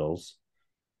dust settles.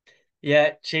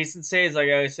 Yeah, chase and saves, like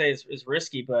I always say, is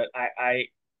risky, but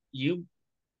you,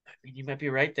 I mean, you might be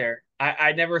right there.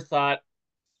 I never thought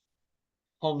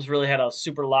Holmes really had a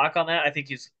super lock on that. I think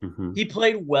Mm-hmm. he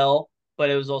played well, but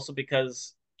it was also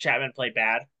because Chapman played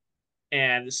bad,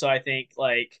 and so I think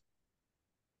like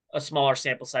a smaller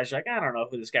sample size, you're like, I don't know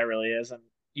who this guy really is, and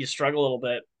you struggle a little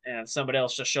bit, and somebody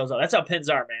else just shows up. That's how pins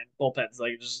are, man. Bullpens,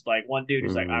 like just like one dude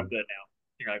who's like, I'm Mm-hmm. good now.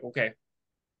 You're like, okay,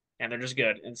 and they're just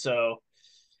good, and so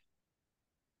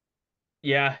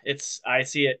yeah, it's I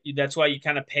see it. That's why you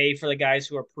kind of pay for the guys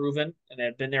who are proven and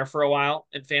have been there for a while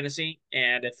in fantasy,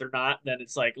 and if they're not, then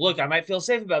it's like, look, I might feel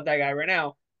safe about that guy right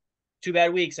now. 2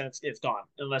 bad weeks and it's gone,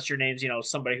 unless your name's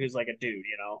somebody who's like a dude,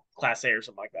 class A or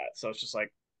something like that. So it's just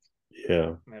like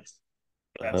Yeah. that's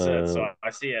it. Uh, So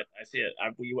I see it. I see it.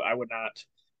 I would not.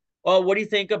 Well, what do you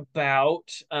think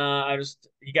about I just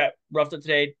he got roughed up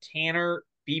today, Tanner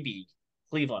BB,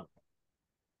 Cleveland.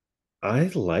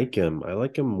 I like him. I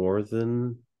like him more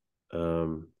than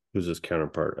who's his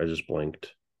counterpart? I just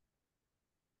blanked.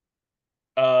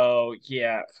 Oh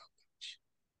yeah.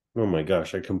 Oh my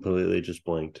gosh, I completely just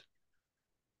blanked.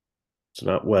 It's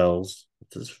not Wells.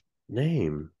 What's his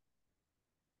name?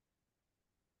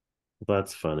 Well,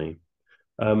 that's funny.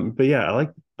 But yeah,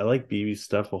 I like BB's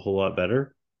stuff a whole lot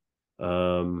better.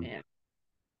 Um, Man.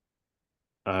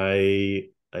 I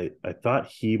thought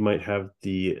he might have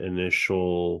the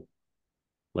initial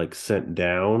like sent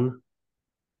down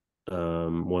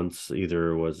once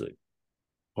either was it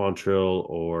Quantrill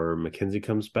or McKenzie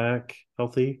comes back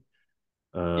healthy.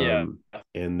 Yeah. Um,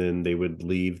 and then they would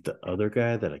leave the other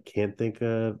guy that I can't think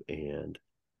of, and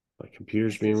my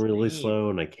computer's What's being his really name? slow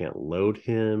and I can't load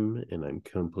him, and I'm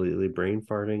completely brain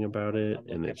farting about it, I'm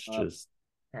and looking it's up. just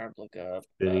Trying to look up.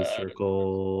 spinning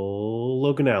circle.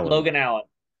 Logan Allen. Logan Allen.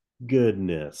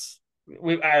 Goodness.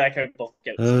 I could both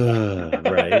get at the same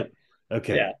time. Right.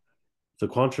 Okay. Yeah. So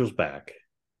Quantrill's back.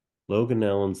 Logan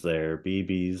Allen's there.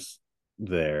 BB's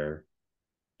there.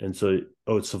 And so,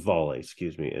 oh, it's Savale,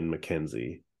 excuse me, and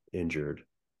McKenzie injured.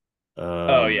 Oh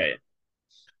yeah, Um, yeah.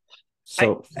 I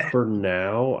so for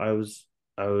now, I was,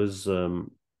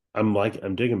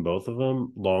 I'm digging both of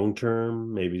them. Long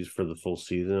term, maybe for the full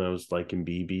season, I was liking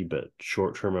BB, but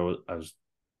short term, I was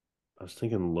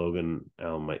thinking Logan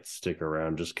Allen might stick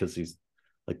around just because he's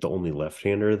like the only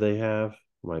left-hander they have.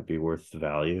 Might be worth the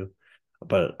value,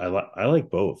 but I like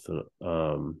both.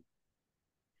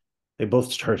 They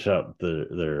both started out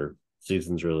their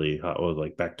seasons really hot. Well,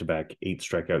 like back-to-back 8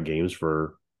 strikeout games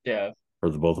yeah. for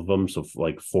the both of them. So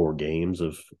like 4 games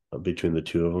of between the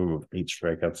two of them of 8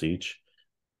 strikeouts each,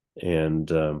 and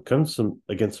comes some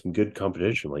against some good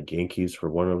competition like Yankees for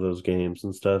one of those games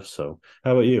and stuff. So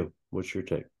how about you? What's your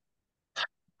take?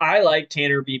 I like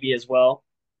Tanner BB as well.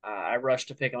 I rushed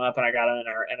to pick him up and I got him in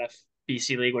our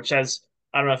NFBC league, which has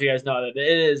I don't know if you guys know that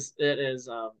it is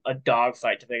a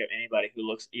dogfight to pick up anybody who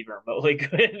looks even remotely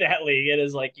good in that league. It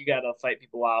is like you got to fight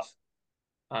people off.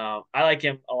 I like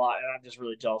him a lot, and I'm just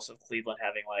really jealous of Cleveland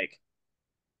having like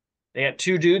they got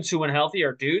two dudes who, when healthy,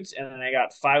 are dudes, and then they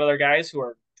got five other guys who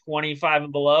are 25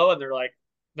 and below, and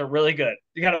they're really good.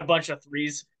 You got a bunch of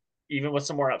threes, even with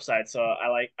some more upside. So I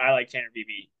like Tanner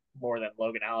BB more than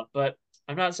Logan Allen, but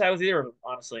I'm not sad with either of them,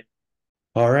 honestly.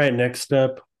 All right, next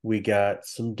up, we got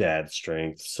some dad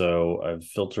strength. So I've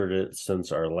filtered it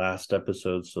since our last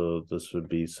episode. So this would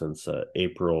be since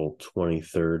April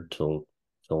 23rd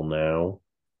till now.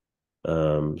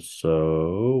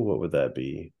 So what would that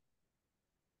be?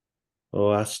 The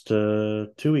last 2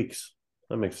 weeks.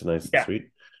 That makes it nice and Yeah. sweet.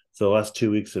 So the last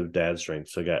 2 weeks of dad strength.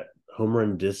 So I got home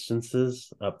run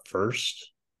distances up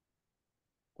first,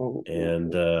 Ooh, ooh,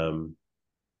 and ooh.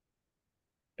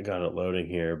 I got it loading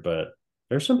here, but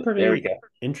there's some There we pretty go.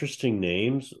 interesting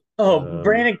names. Oh,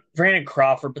 Brandon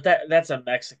Crawford, but that's a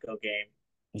Mexico game.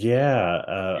 Yeah,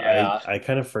 I Yeah. I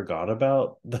kind of forgot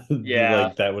about the Yeah.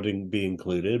 like that would be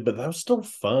included, but that was still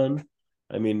fun.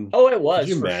 I mean, Oh, it could was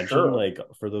you for imagine sure. like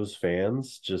for those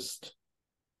fans, just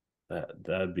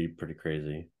that'd be pretty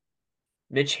crazy.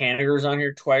 Mitch Haniger's on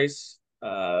here twice.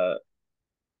 Home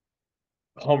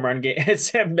run game.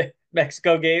 It's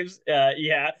Mexico games.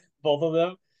 Yeah, both of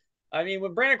them. I mean,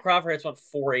 when Brandon Crawford hits one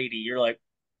 480, you're like,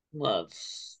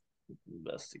 let's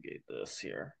investigate this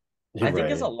here. I think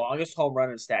it's the Right. longest home run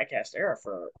in Statcast era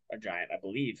for a Giant, I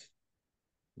believe.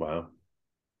 Wow.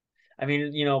 I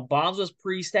mean, Bonds was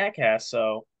pre Statcast,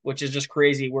 so which is just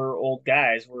crazy. We're old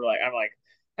guys. I'm like,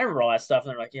 I remember all that stuff,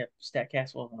 and they're like, yeah,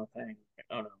 Statcast wasn't a thing.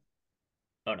 Oh no,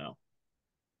 oh no,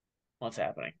 what's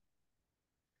happening?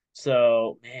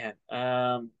 So man,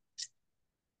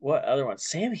 what other one?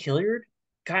 Sam Hilliard,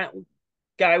 kind of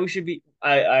guy we should be.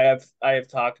 I have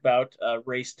talked about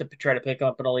race to try to pick him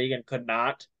up in a league and could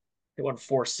not. It won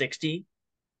 460,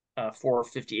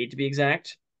 458 to be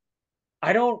exact.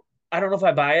 I don't I don't know if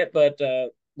I buy it, but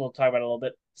we'll talk about it a little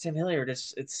bit. Sam Hilliard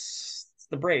is it's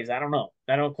the Braves. I don't know.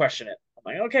 I don't question it.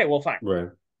 I'm like, okay, well, fine, Right.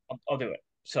 I'll do it.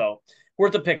 So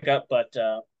worth a pickup, but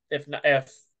if not,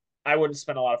 if I wouldn't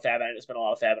spend a lot of fab, I didn't spend a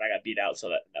lot of fab, and I got beat out, so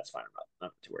that's fine. I'm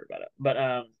not too worried about it. But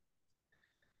I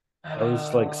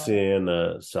was like uh,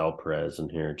 seeing Sal Perez in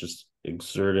here just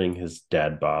exerting his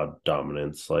dad bod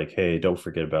dominance. Like, hey, don't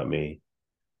forget about me.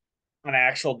 an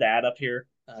actual dad up here,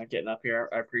 getting up here,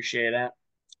 I appreciate that.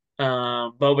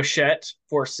 Bo Bichette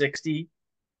 460.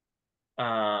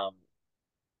 Um,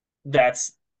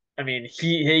 that's, I mean,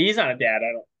 he's not a dad,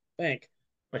 I don't think,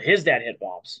 but his dad hit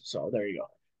bombs. So there you go.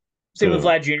 Same with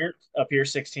Boom. Vlad Jr. up here,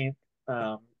 16th.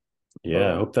 Um,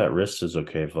 Yeah, I Boom. hope that wrist is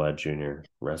okay, Vlad Jr.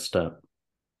 Rest up.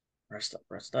 Rest up,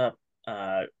 rest up.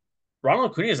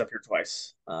 Ronald Acuna is up here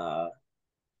twice.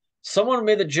 Someone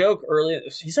made the joke earlier.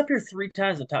 He's up here three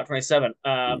times in the top 27.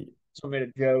 Someone made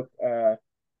a joke,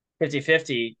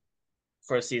 50-50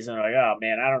 for a season. Like, oh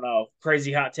man, I don't know.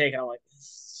 Crazy hot take. And I'm like,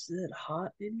 is it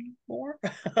hot anymore?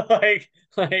 like,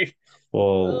 like,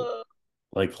 Well, uh,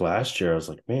 like last year, I was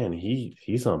like, man,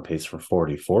 he's on pace for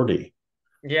 40-40.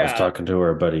 I was yeah, talking to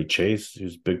our buddy Chase,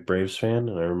 who's a big Braves fan,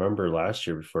 and I remember last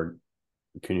year before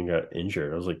Acuna got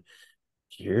injured, I was like,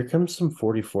 here comes some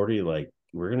 40-40. Like,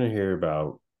 we're gonna hear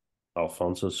about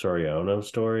Alfonso Soriano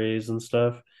stories and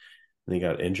stuff. And he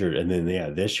got injured. And then yeah,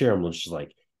 this year I'm just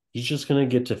like, he's just gonna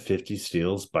get to 50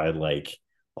 steals by like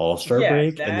all-star yeah.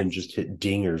 break and then That's just hit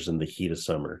dingers in the heat of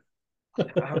summer.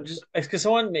 I'm just it's because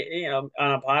someone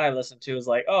on a pod I listened to is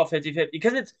like, oh, 50-50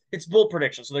 because it's bull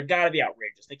prediction, so they're got to be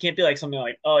outrageous. They can't be like something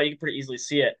like, oh, you can pretty easily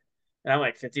see it. And I'm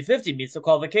like 50-50 meets the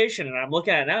qualification, and I'm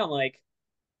looking at it now. I'm like,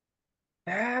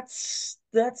 that's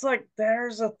like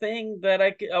there's a thing that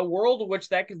a world in which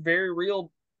that could very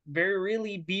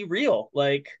really be real.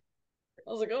 Like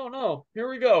I was like, oh no, here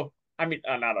we go. I mean,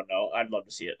 I don't know. I'd love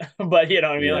to see it, but you know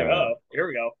what I mean. Like, Yeah, oh, here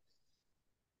we go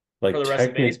for like the rest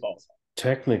of baseball.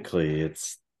 technically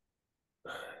it's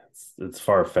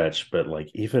far-fetched, but like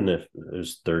even if it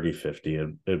was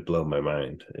 30-50, it'd blow my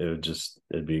mind.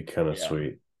 It'd be kind of Yeah.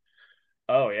 sweet.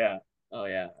 Oh yeah. Oh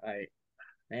yeah.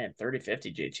 Man,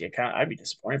 30-50 JT. I'd be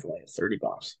disappointed for like 30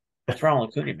 bombs. What's wrong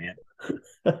with Cunha, man?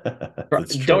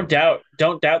 That's true. Don't doubt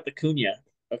the Cunha.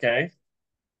 Okay,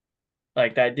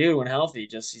 like that dude when healthy,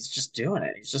 he's just doing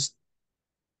it. It's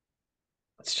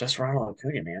just Ronald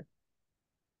Acuna, man.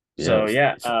 Yeah, So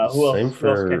yeah, same who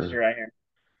else catches your for eye here?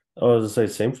 oh, I was gonna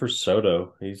say same for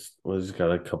Soto. He's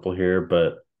got a couple here,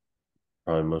 but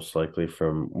probably most likely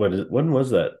from when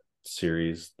was that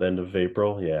series? The end of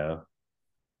April? Yeah.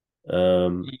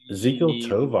 Ezekiel You,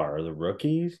 Tovar, the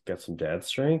rookie, got some dad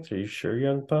strength. Are you sure,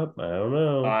 young pup? I don't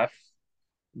know. uh,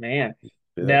 man,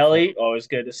 Be that for Nelly. Always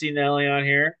good to see Nelly on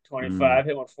here. mm, 25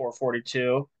 hit one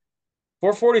 442.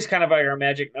 440 is kind of like our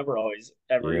magic number always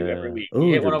every yeah. week. He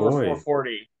Oh, hit your one over boy,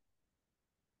 440.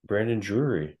 Brandon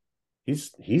Drury.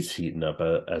 He's heating up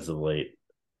as of late.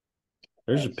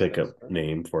 There's a That's pickup true.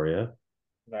 name for you.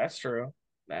 That's true.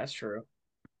 That's true.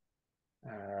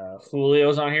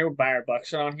 Julio's on here. Byron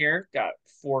Buxton on here. Got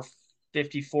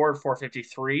 454 and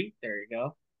 453. There you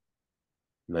go.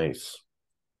 Nice.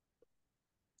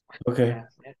 Okay, Yeah.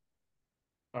 Yeah.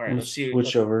 All I'm right. gonna Let's see.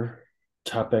 switch over.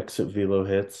 Top exit velo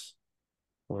hits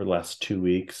over the last 2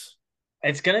 weeks.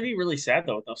 It's gonna be really sad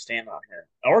though with no stand on here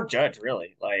or Judge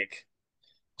really. Like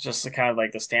just the kind of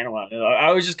like the stand one.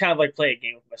 I was just kind of like play a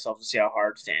game with myself to see how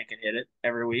hard Stan can hit it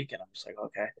every week, and I'm just like,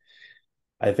 okay.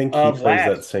 I think he plays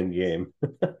Vlad. that same game.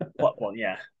 Well,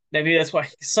 yeah. Maybe that's why you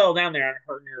settle down there and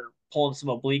hurting your pulling some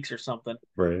obliques or something.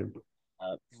 Right.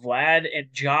 Vlad and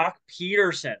Jock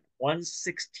Peterson,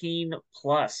 116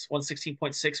 plus,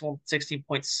 116.6,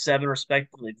 116.7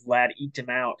 respectively. Vlad eked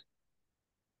him out.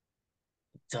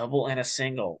 Double and a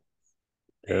single.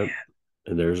 Yep. Man.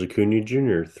 And there's Acuna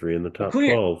Jr., three in the top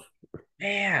Acuna, 12.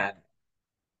 man,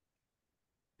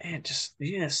 just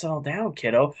you need to settle down,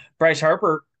 kiddo. Bryce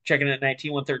Harper checking in at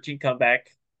 19, 113 comeback.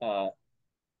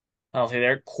 Healthy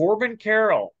there. Corbin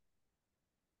Carroll,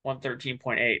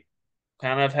 113.8.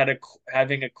 Kind of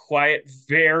having a quiet,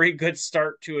 very good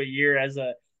start to a year as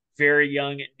a very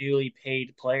young, newly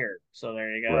paid player. So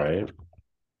there you go. Right.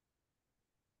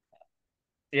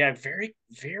 Yeah, very,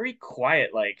 very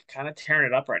quiet, like kind of tearing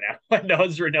it up right now. No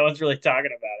one's really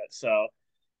talking about it. So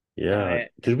Yeah. uh,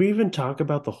 Did we even talk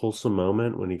about the wholesome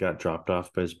moment when he got dropped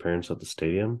off by his parents at the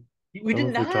stadium? we I don't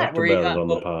did know if we not. talked Where he, about it on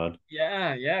the well, pod.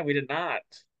 yeah, we did not.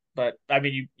 But I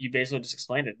mean, you basically just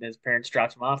explained it. His parents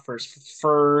dropped him off for his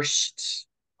first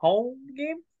home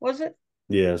game, was it?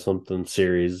 Yeah, something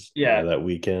series. Yeah, Yeah, that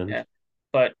weekend. yeah.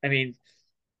 But I mean,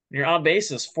 your on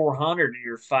base is 400 and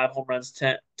you're 5 home runs,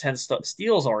 10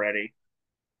 steals already.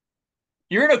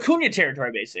 You're in Acuna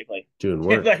territory, basically. Doing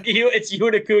Like work. it's you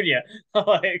and Acuna.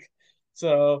 Like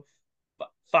so,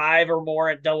 five or more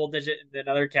at double digit in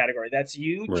another category. That's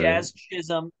you, Right. Jazz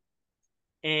Chisholm,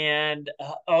 and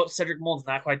Cedric Mullins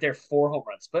not quite there. 4 home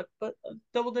runs, but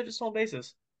double digit stolen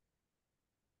bases.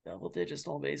 Double digit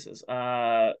stolen bases.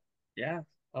 Yeah.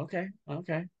 Okay.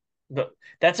 Okay. But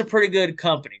that's a pretty good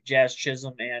company, Jazz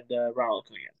Chisholm and Ronald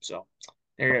Acuna. So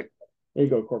there you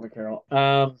go, Corbin Carroll.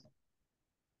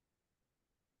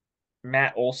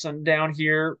 Matt Olson down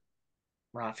here,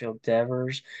 Rafael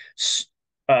Devers,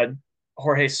 uh,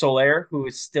 Jorge Soler, who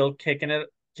is still kicking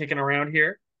around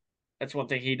here. That's one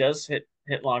thing he does hit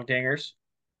long dingers.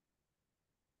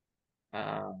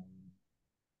 Um,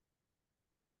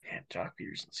 man, Jock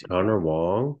Peterson's too Connor young.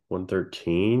 Wong,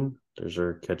 113. There's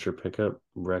our catcher pickup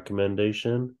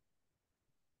recommendation.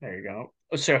 There you go.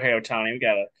 Shohei Ohtani, we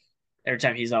got a every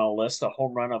time he's on a list, a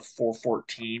home run of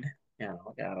 414. We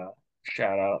got a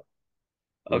shout out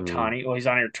Mm, Ohtani. Well, he's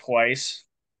on here twice,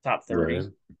 top right.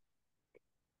 30.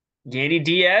 Yandy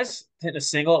Diaz hitting a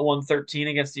single at 113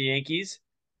 against the Yankees.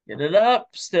 Get it up.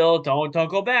 Still, don't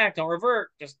go back. Don't revert.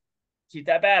 Just keep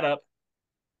that bat up.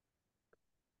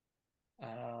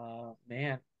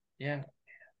 Man, yeah.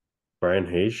 Brian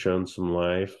Hayes shown some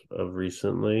life of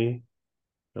recently.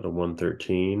 Got a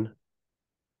 113.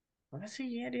 I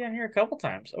see Yandy on here a couple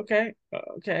times. Okay,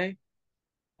 okay.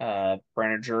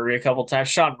 Brandon Drury a couple times.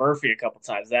 Sean Murphy a couple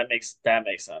times. That makes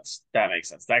sense. That makes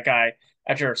sense. That guy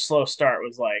after a slow start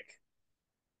was like,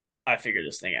 I figured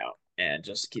this thing out, and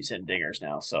just keeps hitting dingers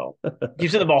now. So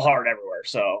keeps hitting the ball hard everywhere.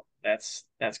 So that's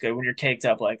good. When you're caked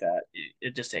up like that,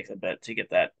 it just takes a bit to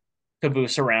get that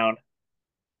caboose around.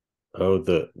 Oh,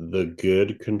 the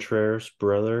good Contreras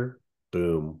brother.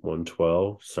 Boom,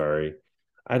 112. Sorry.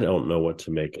 I don't know what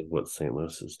to make of what St.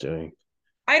 Louis is doing.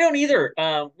 I don't either.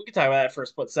 We can talk about that for a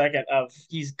split second. Of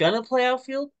he's gonna play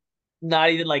outfield, not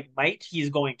even like might. He's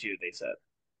going to. They said.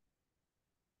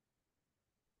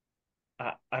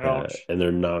 I don't. And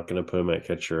they're not going to put him at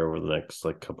catcher over the next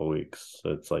like couple weeks. So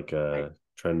it's like I,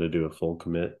 trying to do a full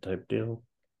commit type deal.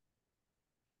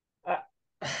 I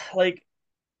like.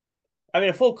 I mean,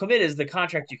 a full commit is the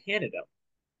contract you handed him.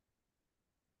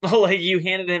 Like you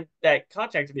handed him that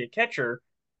contract to be a catcher,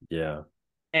 Yeah.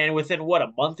 and within what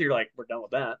a month, you're like, we're done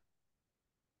with that.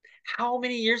 How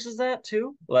many years is that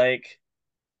too? Like,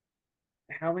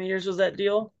 how many years was that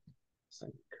deal?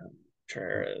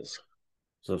 Contreras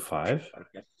So 5?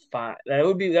 five. That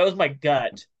was my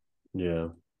gut. Yeah.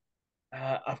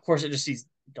 Of course, it just sees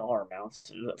dollar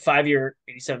amounts. 5 year,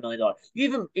 $87 million.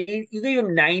 You gave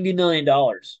him $90 million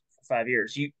for 5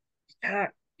 years. You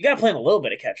gotta play him a little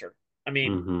bit of catcher. I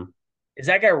mean, Mm-hmm. is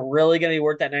that guy really gonna be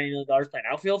worth that $90 million playing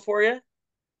outfield for you?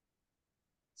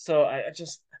 So I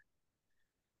just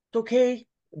it's okay.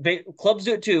 Clubs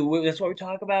do it too. That's what we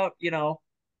talk about.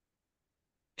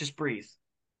 Just breathe.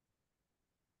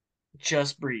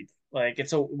 Just breathe. Like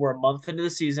we're a month into the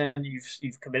season.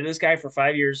 You've committed this guy for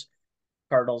 5 years.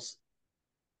 Cardinals,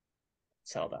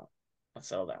 settle down. Let's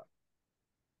settle down.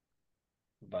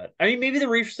 But I mean, maybe the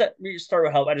restart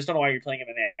will help. I just don't know why you're playing him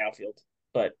in the outfield.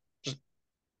 But just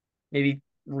maybe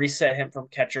reset him from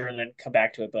catcher and then come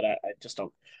back to it. But I just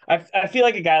don't. I feel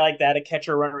like a guy like that, a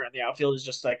catcher runner in the outfield, is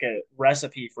just like a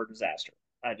recipe for disaster.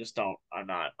 I just don't. I'm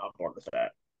not on board with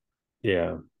that.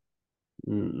 Yeah.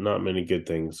 Not many good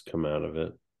things come out of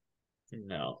it.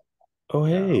 No, Oh,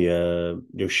 hey, no.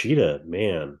 Yoshida,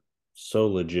 man. So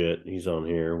legit. He's on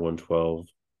here, 112.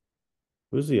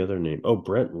 Who's the other name? Oh,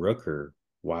 Brent Rooker.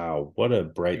 Wow, what a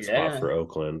bright spot Yeah, for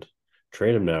Oakland.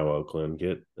 Trade him now, Oakland.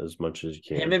 Get as much as you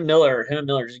can. Him and Miller,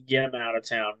 just get him out of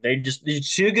town. They're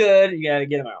too good. You got to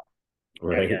get him out. You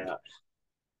got to get Right? him out.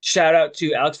 Shout out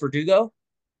to Alex Verdugo,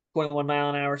 21 mile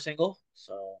an hour single.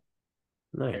 So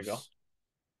there you go.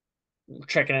 Nice.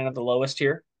 Checking in at the lowest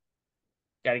here.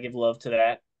 Got to give love to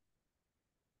that.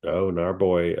 Oh, and our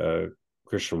boy,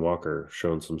 Christian Walker,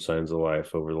 showing some signs of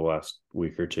life over the last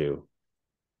week or two.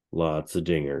 Lots of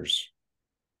dingers.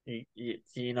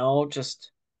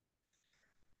 Just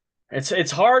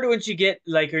it's hard once you get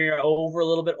like when you're over a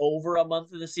little bit over a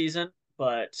month of the season,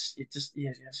 but you just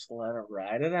let it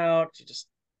ride it out. You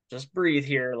just breathe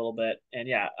here a little bit, and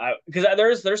yeah, I because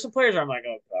there's some players where I'm like,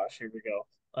 oh gosh, here we go.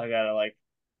 I gotta like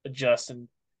adjust and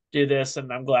do this,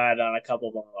 and I'm glad on a couple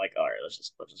of them. I'm like, all right, let's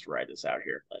just ride this out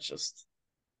here. Let's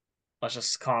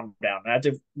just calm down. I have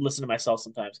to listen to myself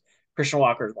sometimes. Christian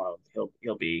Walker is one of them.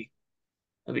 He'll be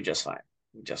just fine.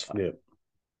 Just fine. Yeah.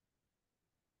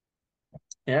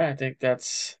 Yeah, I think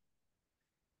that's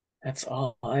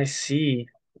all I see.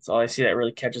 That's all I see that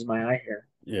really catches my eye here.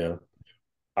 Yeah.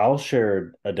 I'll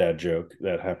share a dad joke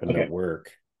that happened at Okay.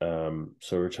 work. So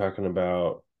we're talking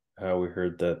about how we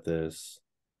heard that this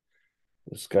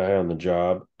guy on the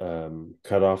job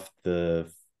cut off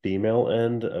the female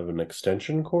end of an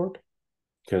extension cord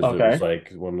because it was Okay.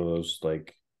 like one of those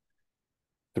like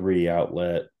 3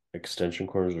 outlet extension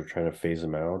cords. They're trying to phase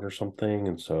them out or something,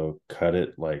 and so cut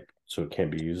it like so it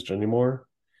can't be used anymore.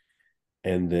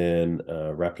 And then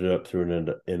wrapped it up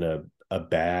through in a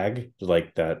bag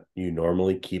like that you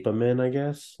normally keep them in, I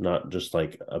guess, not just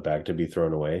like a bag to be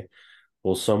thrown away.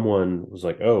 Well, someone was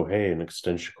like, "Oh, hey, an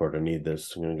extension cord. I need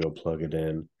this. I'm gonna go plug it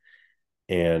in."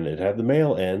 And it had the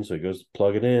male end, so he goes to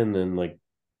plug it in and like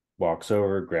walks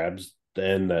over, grabs the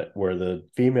end that where the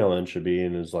female end should be,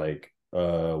 and is like,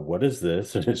 what is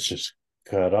this?" And it's just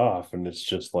cut off, and it's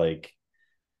just like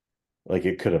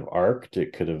it could have arced,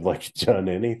 it could have like done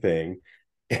anything.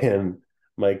 And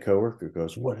my coworker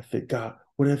goes, what if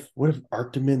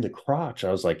arced him in the crotch?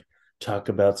 I was like, talk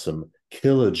about some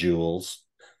kilojoules.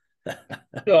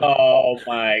 Oh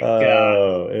my God.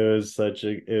 Oh,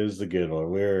 it was a good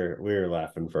one. We were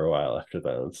laughing for a while after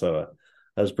that one. So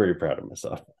I was pretty proud of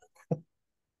myself.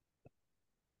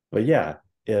 But yeah,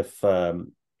 if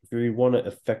we want to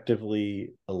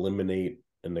effectively eliminate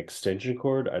an extension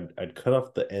cord, I'd cut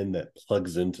off the end that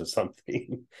plugs into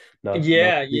something, not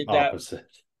Yeah, the that opposite.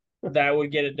 that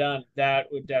would get it done. That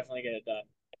would definitely get it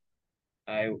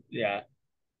done. Yeah.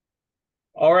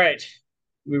 All right.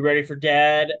 We ready for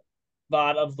Dad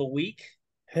Bod of the week?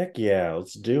 Heck yeah,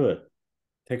 let's do it.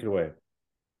 Take it away.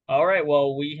 All right.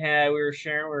 Well, we were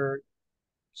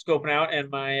scoping out,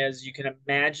 and as you can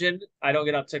imagine, I don't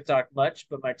get on TikTok much,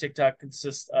 but my TikTok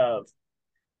consists of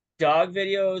dog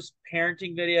videos,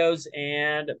 parenting videos,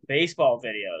 and baseball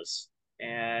videos.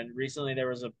 And recently there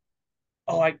was a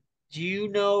oh, I do you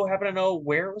know happen to know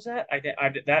where it was at? I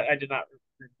did not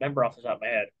remember off the top of my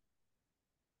head.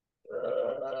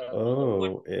 When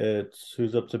Oh, it's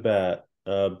who's up to bat?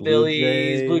 Blue Blue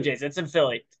Jay. Jays. It's in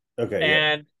Philly, Okay,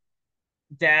 yep. and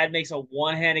Dad makes a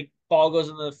one-handed ball goes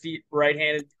into the feet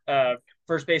right-handed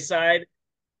first base side.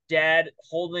 Dad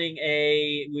holding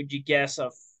a would you guess a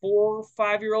 4 or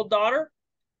 5 year old daughter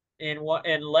in one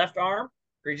and left arm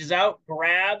reaches out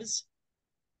grabs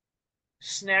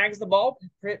snags the ball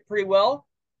pretty well.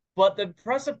 But the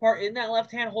impressive part in that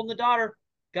left hand holding the daughter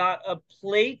got a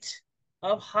plate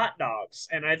of hot dogs.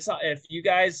 And I saw if you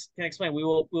guys can explain, we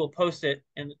will post it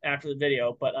in after the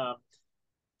video. But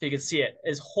if you can see it,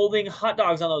 is holding hot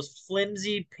dogs on those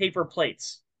flimsy paper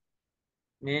plates.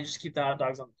 Man, just keep the hot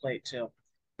dogs on the plate too.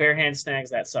 Bare hand snags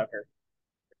that sucker.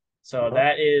 So Well,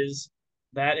 that is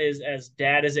as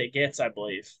dad as it gets, I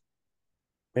believe.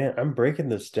 man, I'm breaking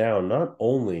this down. Not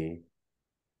only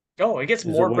Oh, it gets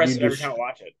is it more what you impressive every just time I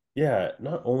watch it. yeah,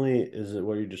 not only is it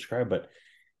what you described, but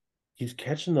he's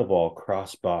catching the ball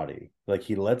cross body. Like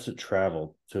he lets it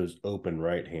travel to his open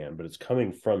right hand, but it's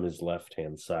coming from his left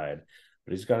hand side.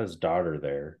 But he's got his daughter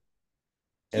there.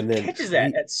 He And then catches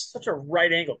that at such a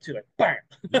right angle too, like bam.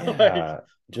 Like, yeah,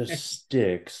 just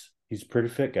sticks. He's a pretty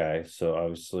fit guy. So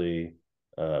obviously,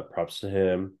 props to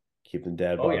him, keeping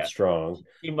dad oh bod yeah, strong.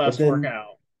 he But must work then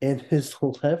out. in his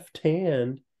left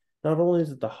hand, not only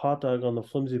is it the hot dog on the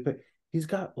flimsy plate, he's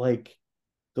got like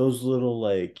those little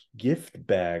like gift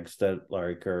bags that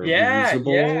like are Yeah, yeah.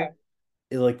 reusable.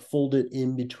 It like folded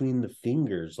in between the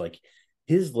fingers. Like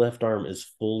his left arm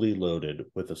is fully loaded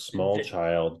with a small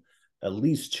child, at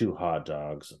least two hot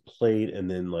dogs, a plate, and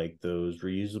then like those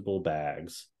reusable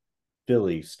bags,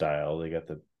 Philly style. They got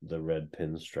the red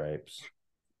pinstripes.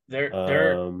 They're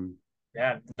Um,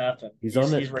 yeah, nothing. He's He's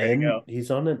on he's an ready to end. go.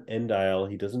 He's on an end aisle.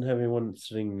 He doesn't have anyone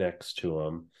sitting next to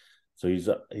him, so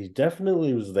he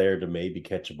definitely was there to maybe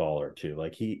catch a ball or two.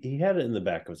 Like he had it in the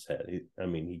back of his head. I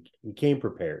mean, he came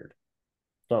prepared.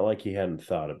 It's not like he hadn't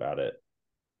thought about it.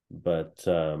 But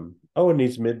oh, and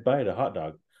he's mid bite a hot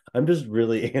dog. I'm just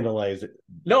really analyzing.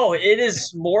 No, it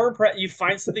is more impre you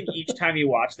find something each time you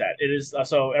watch that. It is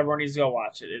so everyone needs to go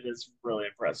watch it. It is really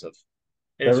impressive.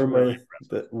 It That is really reminds impressive.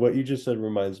 that what you just said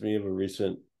reminds me of a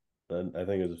recent, I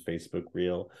think it was a Facebook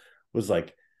reel, was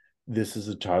like, this is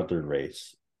a toddler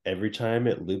race. Every time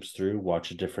it loops through,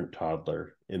 watch a different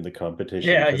toddler in the competition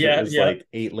Yeah, because it yeah, was yeah. like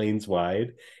 8 lanes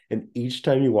wide. And each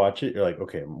time you watch it, you're like,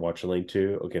 okay, I'm watching lane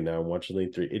two. Okay, now I'm watching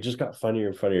lane three. It just got funnier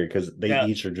and funnier because they Yeah.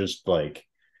 each are just like,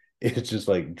 it's just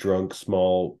like drunk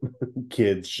small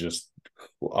kids just,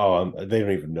 they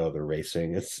don't even know they're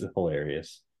racing. It's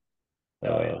hilarious.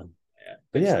 Oh yeah. Uh, Yeah.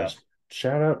 but Good yeah, stuff.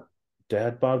 shout out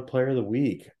Dad Bod Player of the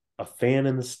Week, a fan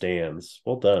in the stands.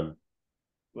 Well done.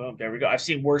 Well, there we go. I've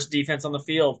seen worse defense on the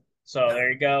field. So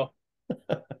there you go.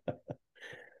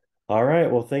 All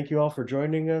right. Well, thank you all for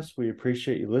joining us. We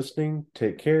appreciate you listening.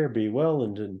 Take care, be well,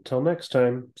 and until next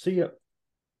time, see ya.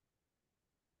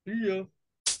 See ya.